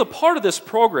so he was a part of this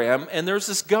program, and there's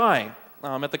this guy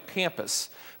at the campus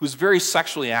who was very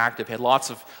sexually active, had lots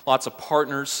of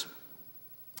partners,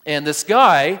 and this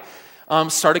guy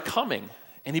started coming.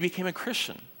 And he became a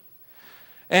Christian.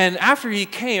 And after he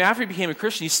became a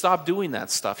Christian, he stopped doing that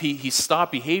stuff. He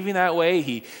stopped behaving that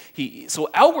way. So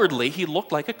outwardly, he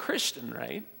looked like a Christian,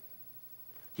 right?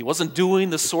 He wasn't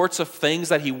doing the sorts of things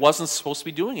that he wasn't supposed to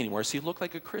be doing anymore, so he looked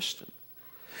like a Christian.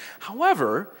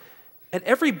 However, at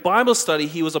every Bible study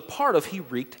he was a part of, he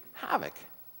wreaked havoc.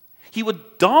 He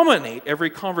would dominate every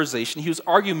conversation. He was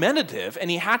argumentative, and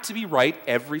he had to be right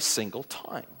every single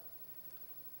time.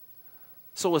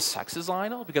 So was sex his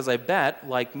idol? Because I bet,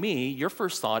 like me, your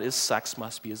first thought is sex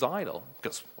must be his idol.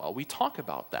 Because, well, we talk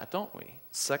about that, don't we?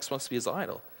 Sex must be his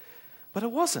idol. But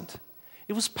it wasn't.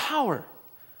 It was power.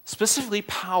 Specifically,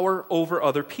 power over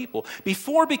other people.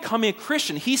 Before becoming a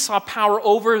Christian, he saw power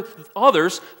over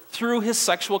others through his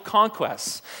sexual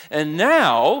conquests. And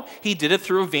now, he did it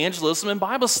through evangelism and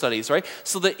Bible studies, right?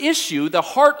 So the issue,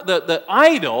 the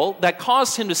idol that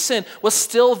caused him to sin was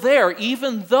still there,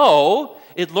 even though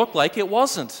it looked like it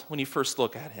wasn't when you first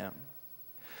look at him.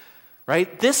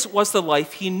 Right? This was the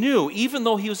life he knew. Even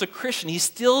though he was a Christian, he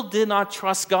still did not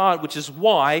trust God, which is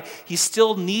why he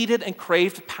still needed and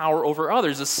craved power over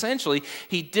others. Essentially,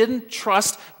 he didn't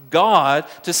trust God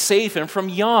to save him from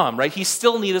Yom, right? He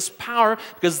still needed his power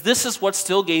because this is what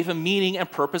still gave him meaning and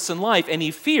purpose in life. And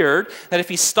he feared that if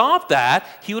he stopped that,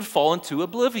 he would fall into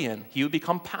oblivion. He would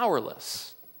become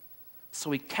powerless.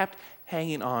 So he kept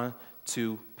hanging on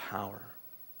to power.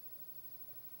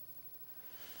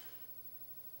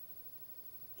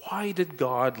 Why did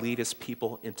God lead his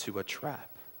people into a trap?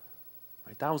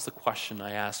 Right, that was the question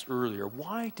I asked earlier.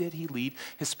 Why did he lead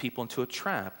his people into a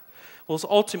trap? Well, it's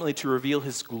ultimately to reveal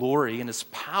his glory and his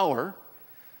power,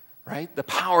 right? The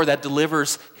power that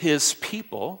delivers his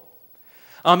people.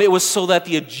 It was so that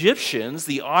the Egyptians,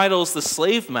 the idols, the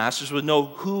slave masters would know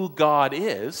who God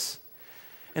is.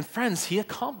 And friends, he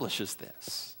accomplishes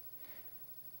this.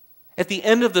 At the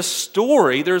end of the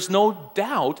story, there's no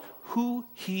doubt who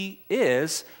he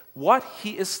is, what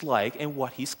he is like, and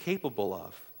what he's capable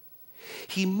of.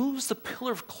 He moves the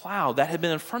pillar of cloud that had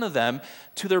been in front of them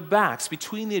to their backs,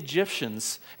 between the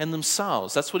Egyptians and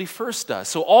themselves. That's what he first does.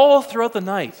 So all throughout the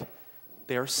night,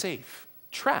 they are safe.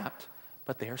 Trapped,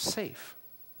 but they are safe.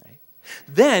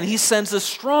 Then he sends a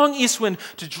strong east wind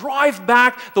to drive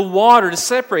back the water, to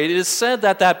separate. It is said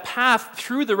that that path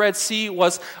through the Red Sea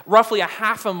was roughly a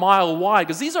half a mile wide,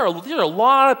 because these are a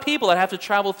lot of people that have to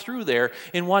travel through there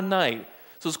in one night.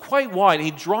 So it's quite wide.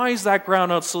 He dries that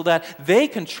ground out so that they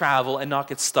can travel and not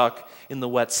get stuck in the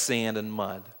wet sand and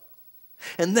mud.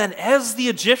 And then as the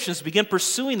Egyptians begin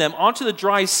pursuing them onto the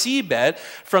dry seabed,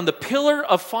 from the pillar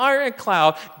of fire and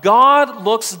cloud, God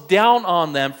looks down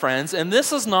on them, friends. And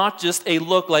this is not just a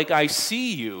look like I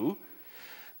see you.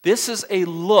 This is a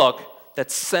look that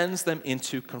sends them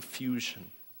into confusion.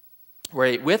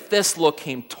 Right? With this look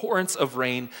came torrents of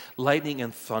rain, lightning,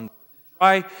 and thunder.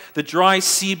 The dry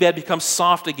seabed becomes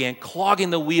soft again,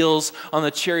 clogging the wheels on the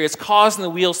chariots, causing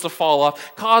the wheels to fall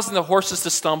off, causing the horses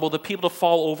to stumble, the people to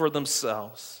fall over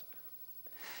themselves.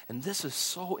 And this is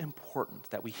so important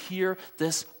that we hear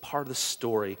this part of the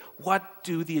story. What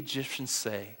do the Egyptians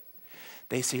say?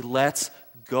 They say, let's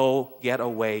go get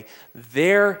away.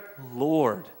 Their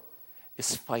Lord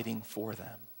is fighting for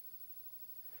them.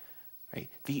 Right?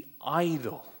 The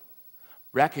idol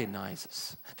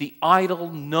recognizes, the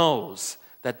idol knows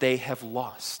that they have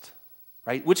lost,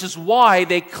 right? Which is why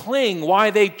they cling,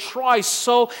 why they try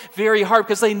so very hard,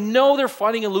 because they know they're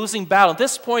fighting a losing battle. At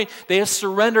this point, they have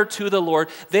surrendered to the Lord.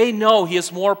 They know he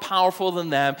is more powerful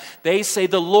than them. They say,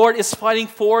 the Lord is fighting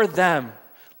for them.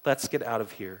 Let's get out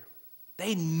of here.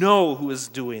 They know who is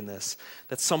doing this,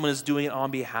 that someone is doing it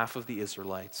on behalf of the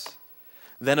Israelites.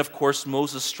 Then, of course,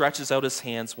 Moses stretches out his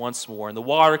hands once more, and the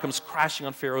water comes crashing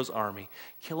on Pharaoh's army,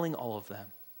 killing all of them.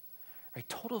 Right?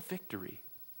 Total victory.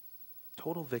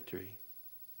 Total victory.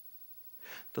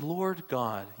 The Lord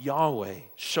God, Yahweh,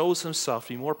 shows himself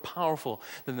to be more powerful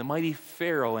than the mighty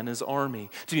Pharaoh and his army,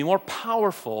 to be more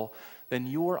powerful than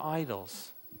your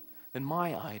idols, than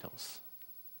my idols.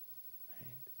 Right?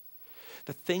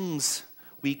 The things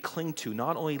we cling to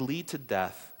not only lead to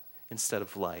death instead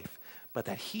of life, but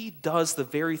that he does the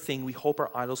very thing we hope our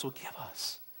idols will give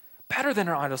us. Better than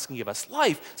our idols can give us.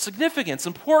 Life, significance,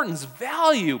 importance,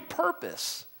 value,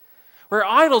 purpose. Where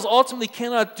idols ultimately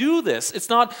cannot do this. It's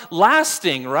not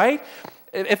lasting, right?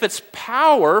 If it's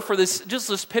power for this, just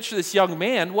this picture of this young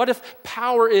man, what if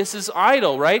power is his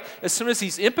idol, right? As soon as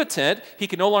he's impotent, he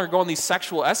can no longer go on these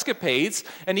sexual escapades.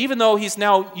 And even though he's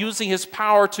now using his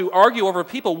power to argue over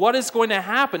people, what is going to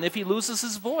happen if he loses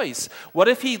his voice? What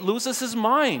if he loses his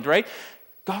mind, right?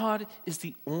 God is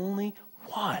the only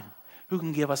one who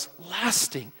can give us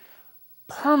lasting,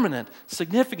 permanent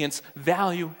significance,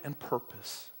 value, and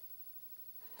purpose.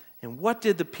 And what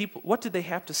did they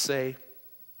have to say?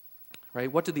 Right?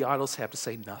 What did the idols have to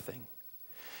say? Nothing.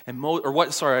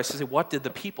 What did the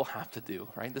people have to do?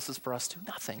 Right? This is for us too.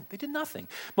 Nothing. They did nothing.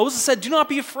 Moses said, do not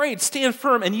be afraid. Stand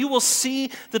firm, and you will see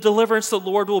the deliverance the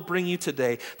Lord will bring you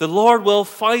today. The Lord will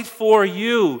fight for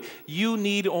you. You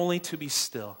need only to be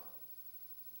still.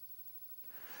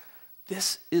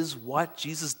 This is what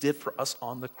Jesus did for us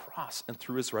on the cross and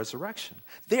through his resurrection.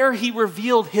 There he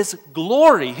revealed his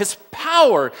glory, his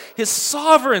power, his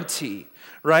sovereignty,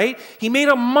 right? He made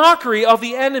a mockery of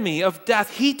the enemy of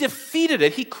death. He defeated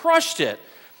it. He crushed it,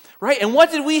 right? And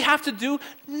what did we have to do?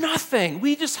 Nothing.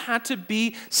 We just had to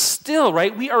be still,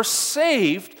 right? We are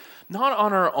saved not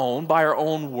on our own, by our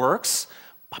own works,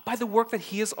 but by the work that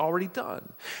he has already done.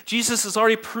 Jesus has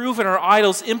already proven our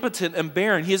idols impotent and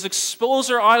barren. He has exposed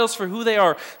our idols for who they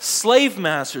are, slave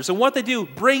masters. And what they do,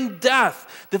 bring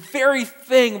death, the very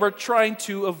thing we're trying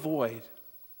to avoid.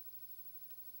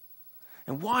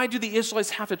 And why do the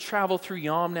Israelites have to travel through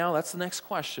Yom now? That's the next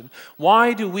question.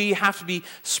 Why do we have to be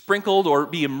sprinkled or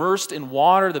be immersed in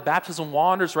water? The baptism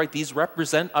waters, right? These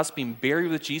represent us being buried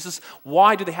with Jesus.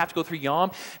 Why do they have to go through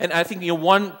Yom? And I think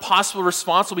one possible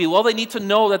response will be, well, they need to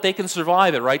know that they can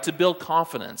survive it, right? To build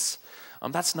confidence.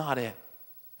 That's not it.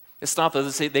 It's not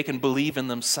that they can believe in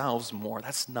themselves more.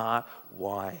 That's not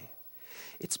why.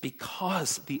 It's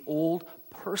because the old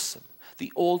person,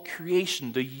 the old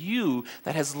creation, the you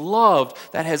that has loved,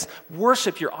 that has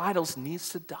worshiped your idols needs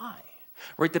to die.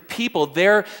 Right? The people,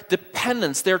 their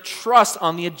dependence, their trust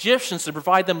on the Egyptians to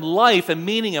provide them life and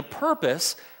meaning and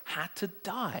purpose had to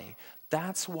die.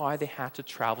 That's why they had to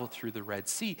travel through the Red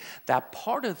Sea. That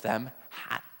part of them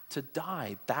had to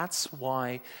die. That's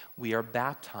why we are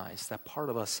baptized. That part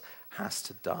of us has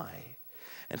to die.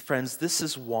 And friends, this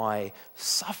is why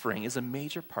suffering is a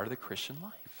major part of the Christian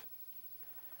life.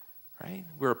 Right?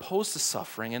 We're opposed to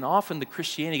suffering, and often the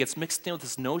Christianity gets mixed in with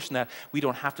this notion that we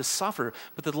don't have to suffer.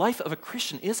 But the life of a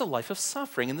Christian is a life of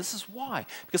suffering, and this is why.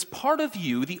 Because part of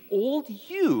you, the old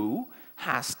you,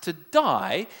 has to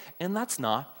die, and that's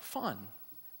not fun.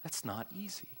 That's not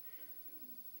easy.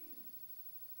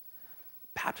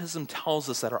 Baptism tells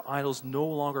us that our idols no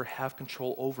longer have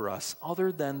control over us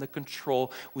other than the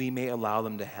control we may allow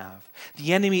them to have.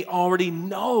 The enemy already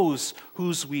knows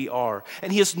whose we are,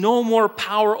 and he has no more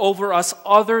power over us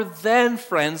other than,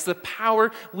 friends, the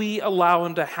power we allow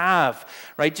him to have.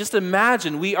 Right? Just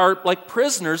imagine we are like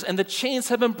prisoners and the chains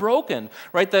have been broken.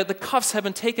 Right? The cuffs have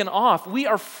been taken off. We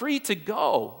are free to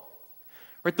go.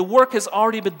 Right? The work has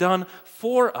already been done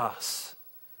for us.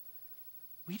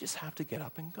 We just have to get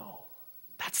up and go.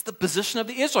 That's the position of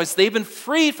the Israelites. They've been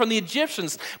freed from the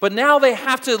Egyptians, but now they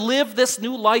have to live this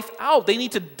new life out. They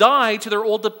need to die to their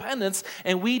old dependence,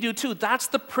 and we do too. That's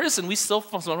the prison we still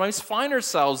sometimes find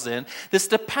ourselves in, this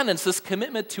dependence, this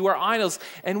commitment to our idols,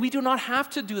 and we do not have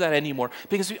to do that anymore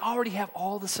because we already have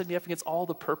all the significance, all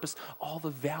the purpose, all the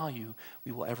value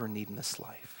we will ever need in this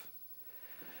life.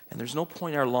 And there's no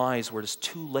point in our lives where it's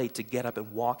too late to get up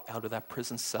and walk out of that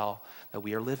prison cell that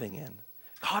we are living in.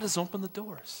 God has opened the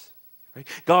doors. Right?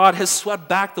 God has swept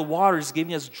back the waters,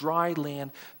 giving us dry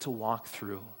land to walk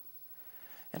through.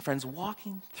 And friends,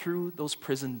 walking through those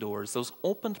prison doors, those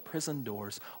opened prison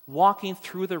doors, walking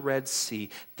through the Red Sea,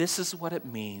 this is what it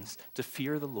means to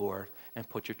fear the Lord and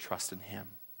put your trust in him.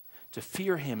 To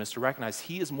fear him is to recognize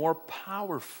he is more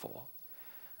powerful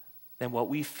than what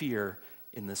we fear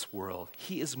in this world.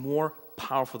 He is more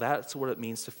powerful. That's what it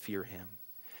means to fear him.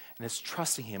 And it's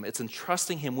trusting him. It's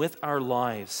entrusting him with our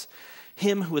lives.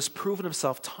 Him who has proven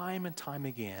himself time and time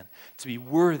again to be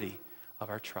worthy of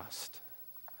our trust.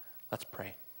 Let's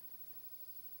pray.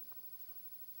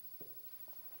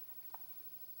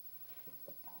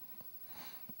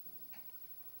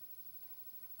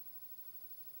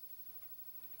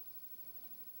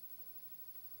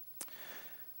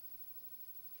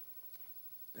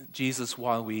 Jesus,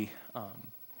 while we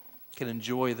can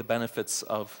enjoy the benefits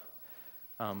of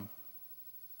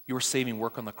your saving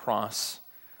work on the cross,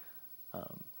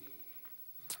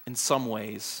 in some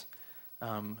ways,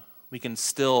 we can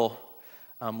still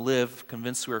live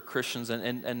convinced we are Christians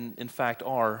and in fact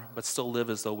are, but still live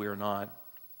as though we are not.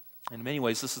 In many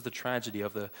ways, this is the tragedy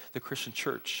of the Christian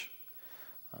church.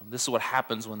 This is what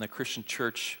happens when the Christian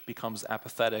church becomes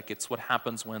apathetic. It's what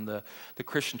happens when the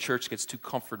Christian church gets too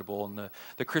comfortable, and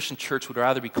the Christian church would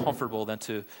rather be comfortable than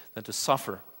to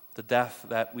suffer the death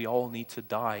that we all need to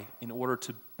die in order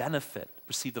to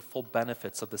receive the full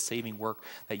benefits of the saving work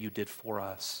that you did for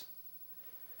us.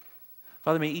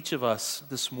 Father, may each of us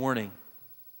this morning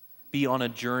be on a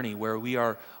journey where we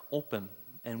are open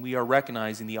and we are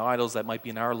recognizing the idols that might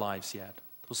be in our lives yet.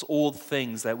 Those old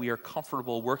things that we are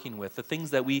comfortable working with, the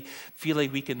things that we feel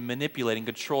like we can manipulate and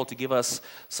control to give us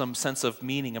some sense of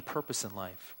meaning and purpose in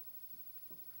life.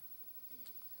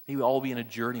 May we all be in a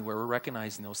journey where we're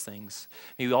recognizing those things.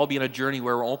 May we all be in a journey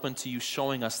where we're open to you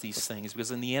showing us these things,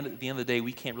 because at the end of the day,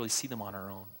 we can't really see them on our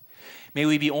own. May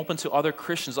we be open to other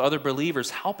Christians, other believers,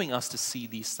 helping us to see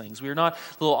these things. We are not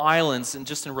little islands and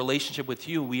just in relationship with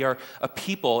you. We are a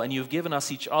people, and you've given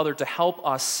us each other to help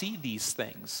us see these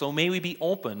things. So may we be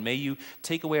open. May you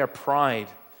take away our pride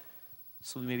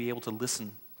so we may be able to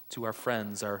listen to our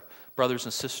friends, our brothers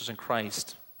and sisters in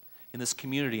Christ in this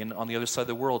community and on the other side of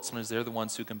the world. Sometimes they're the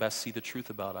ones who can best see the truth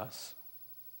about us.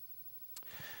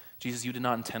 Jesus, you did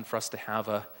not intend for us to have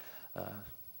a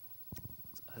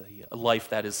life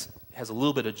that has a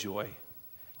little bit of joy.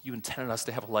 You intended us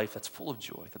to have a life that's full of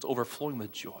joy, that's overflowing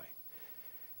with joy.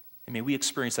 And may we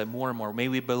experience that more and more. May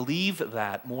we believe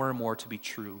that more and more to be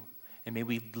true. And may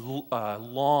we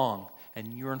long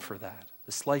and yearn for that,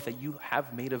 this life that you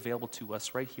have made available to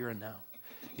us right here and now.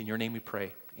 In your name we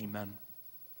pray. Amen.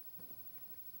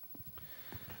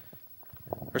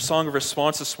 Our song of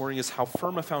response this morning is How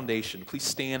Firm a Foundation. Please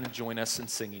stand and join us in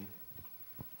singing.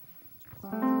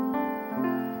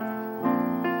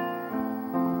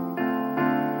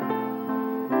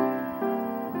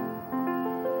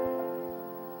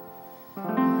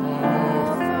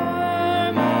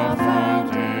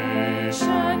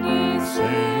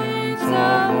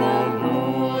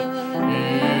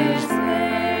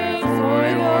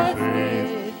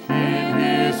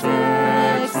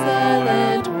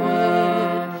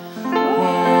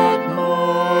 What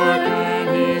more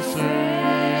can he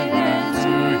say?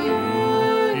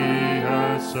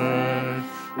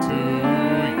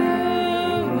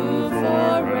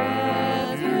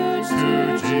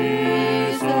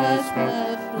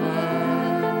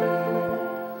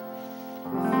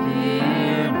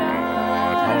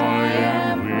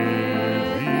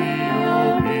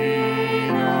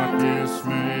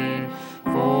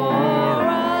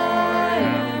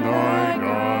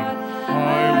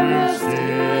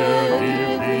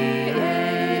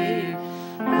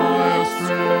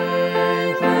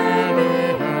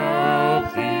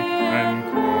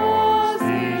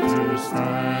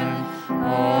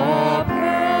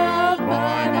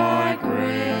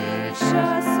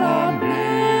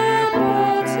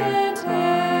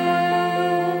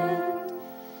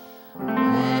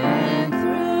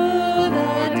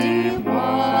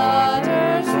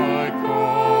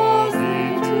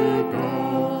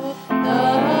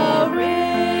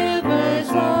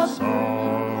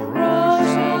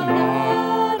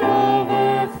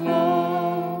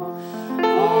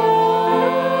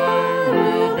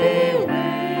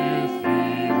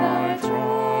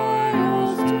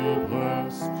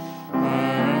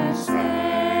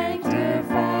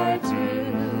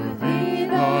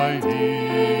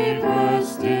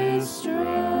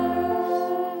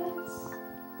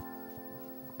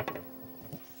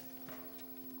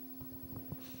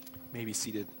 may be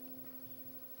seated.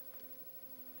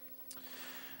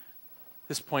 At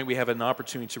this point, we have an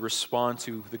opportunity to respond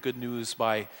to the good news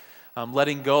by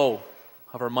letting go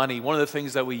of our money. One of the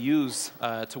things that we use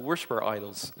to worship our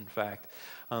idols, in fact.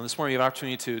 This morning, we have an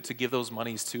opportunity to give those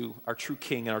monies to our true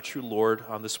King and our true Lord.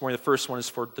 This morning, the first one is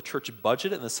for the church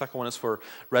budget, and the second one is for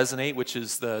Resonate, which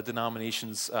is the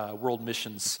denomination's world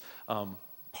missions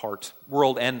part.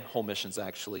 World and home missions,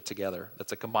 actually, together.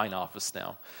 That's a combined office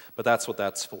now. But that's what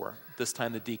that's for. This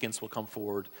time, the deacons will come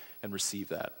forward and receive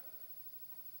that.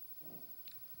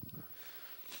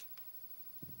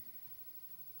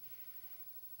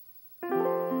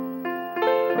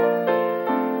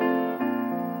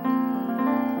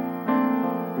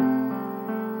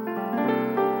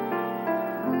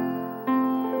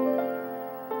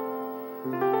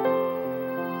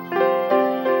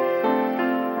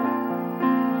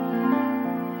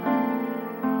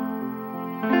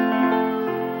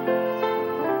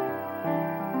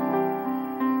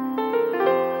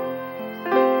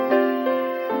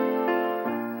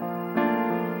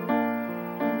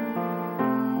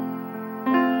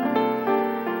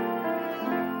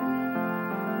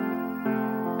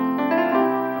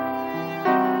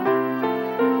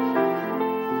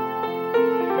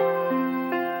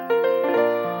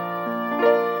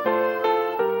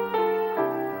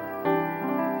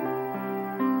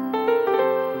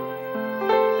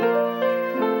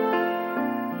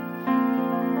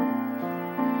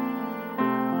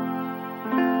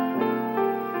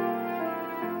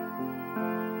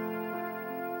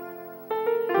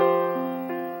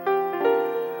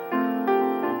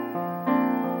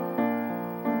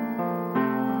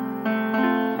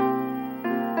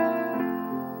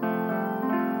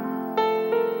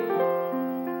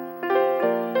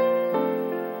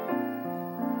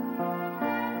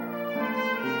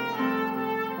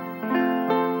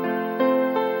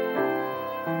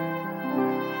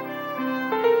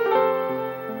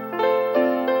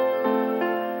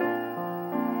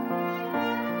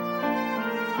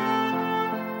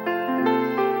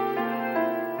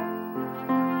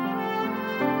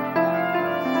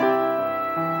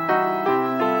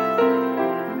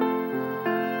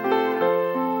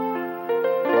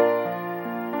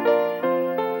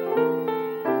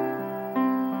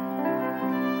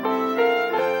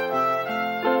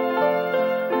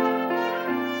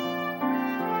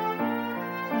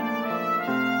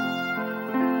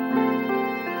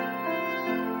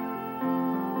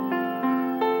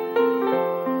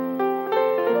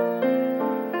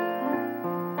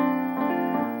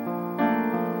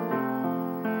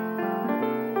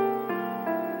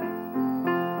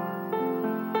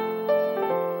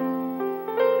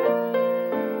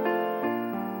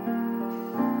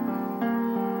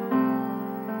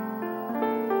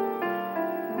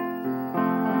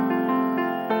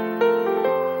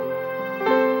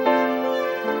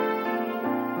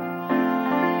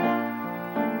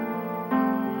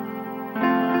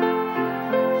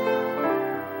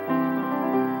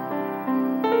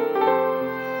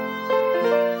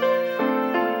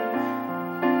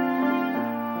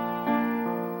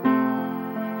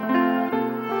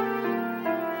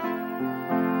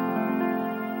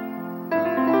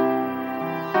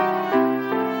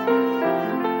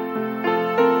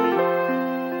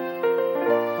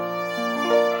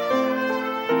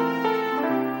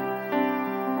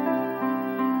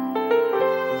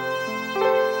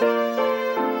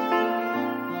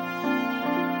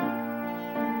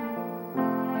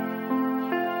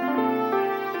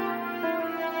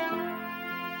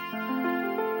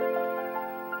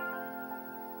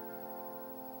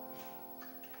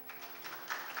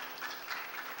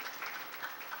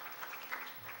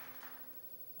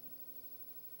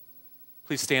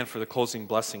 Please stand for the closing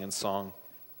blessing and song.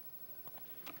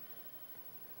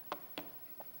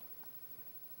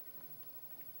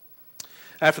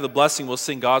 After the blessing, we'll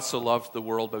sing God So Loved the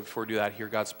World, but before we do that, hear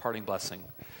God's parting blessing.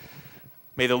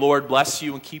 May the Lord bless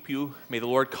you and keep you. May the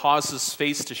Lord cause his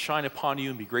face to shine upon you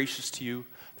and be gracious to you.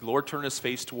 The Lord turn his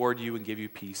face toward you and give you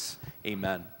peace.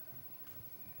 Amen.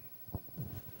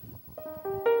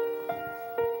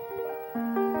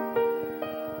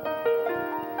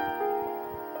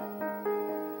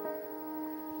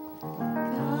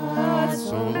 God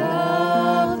so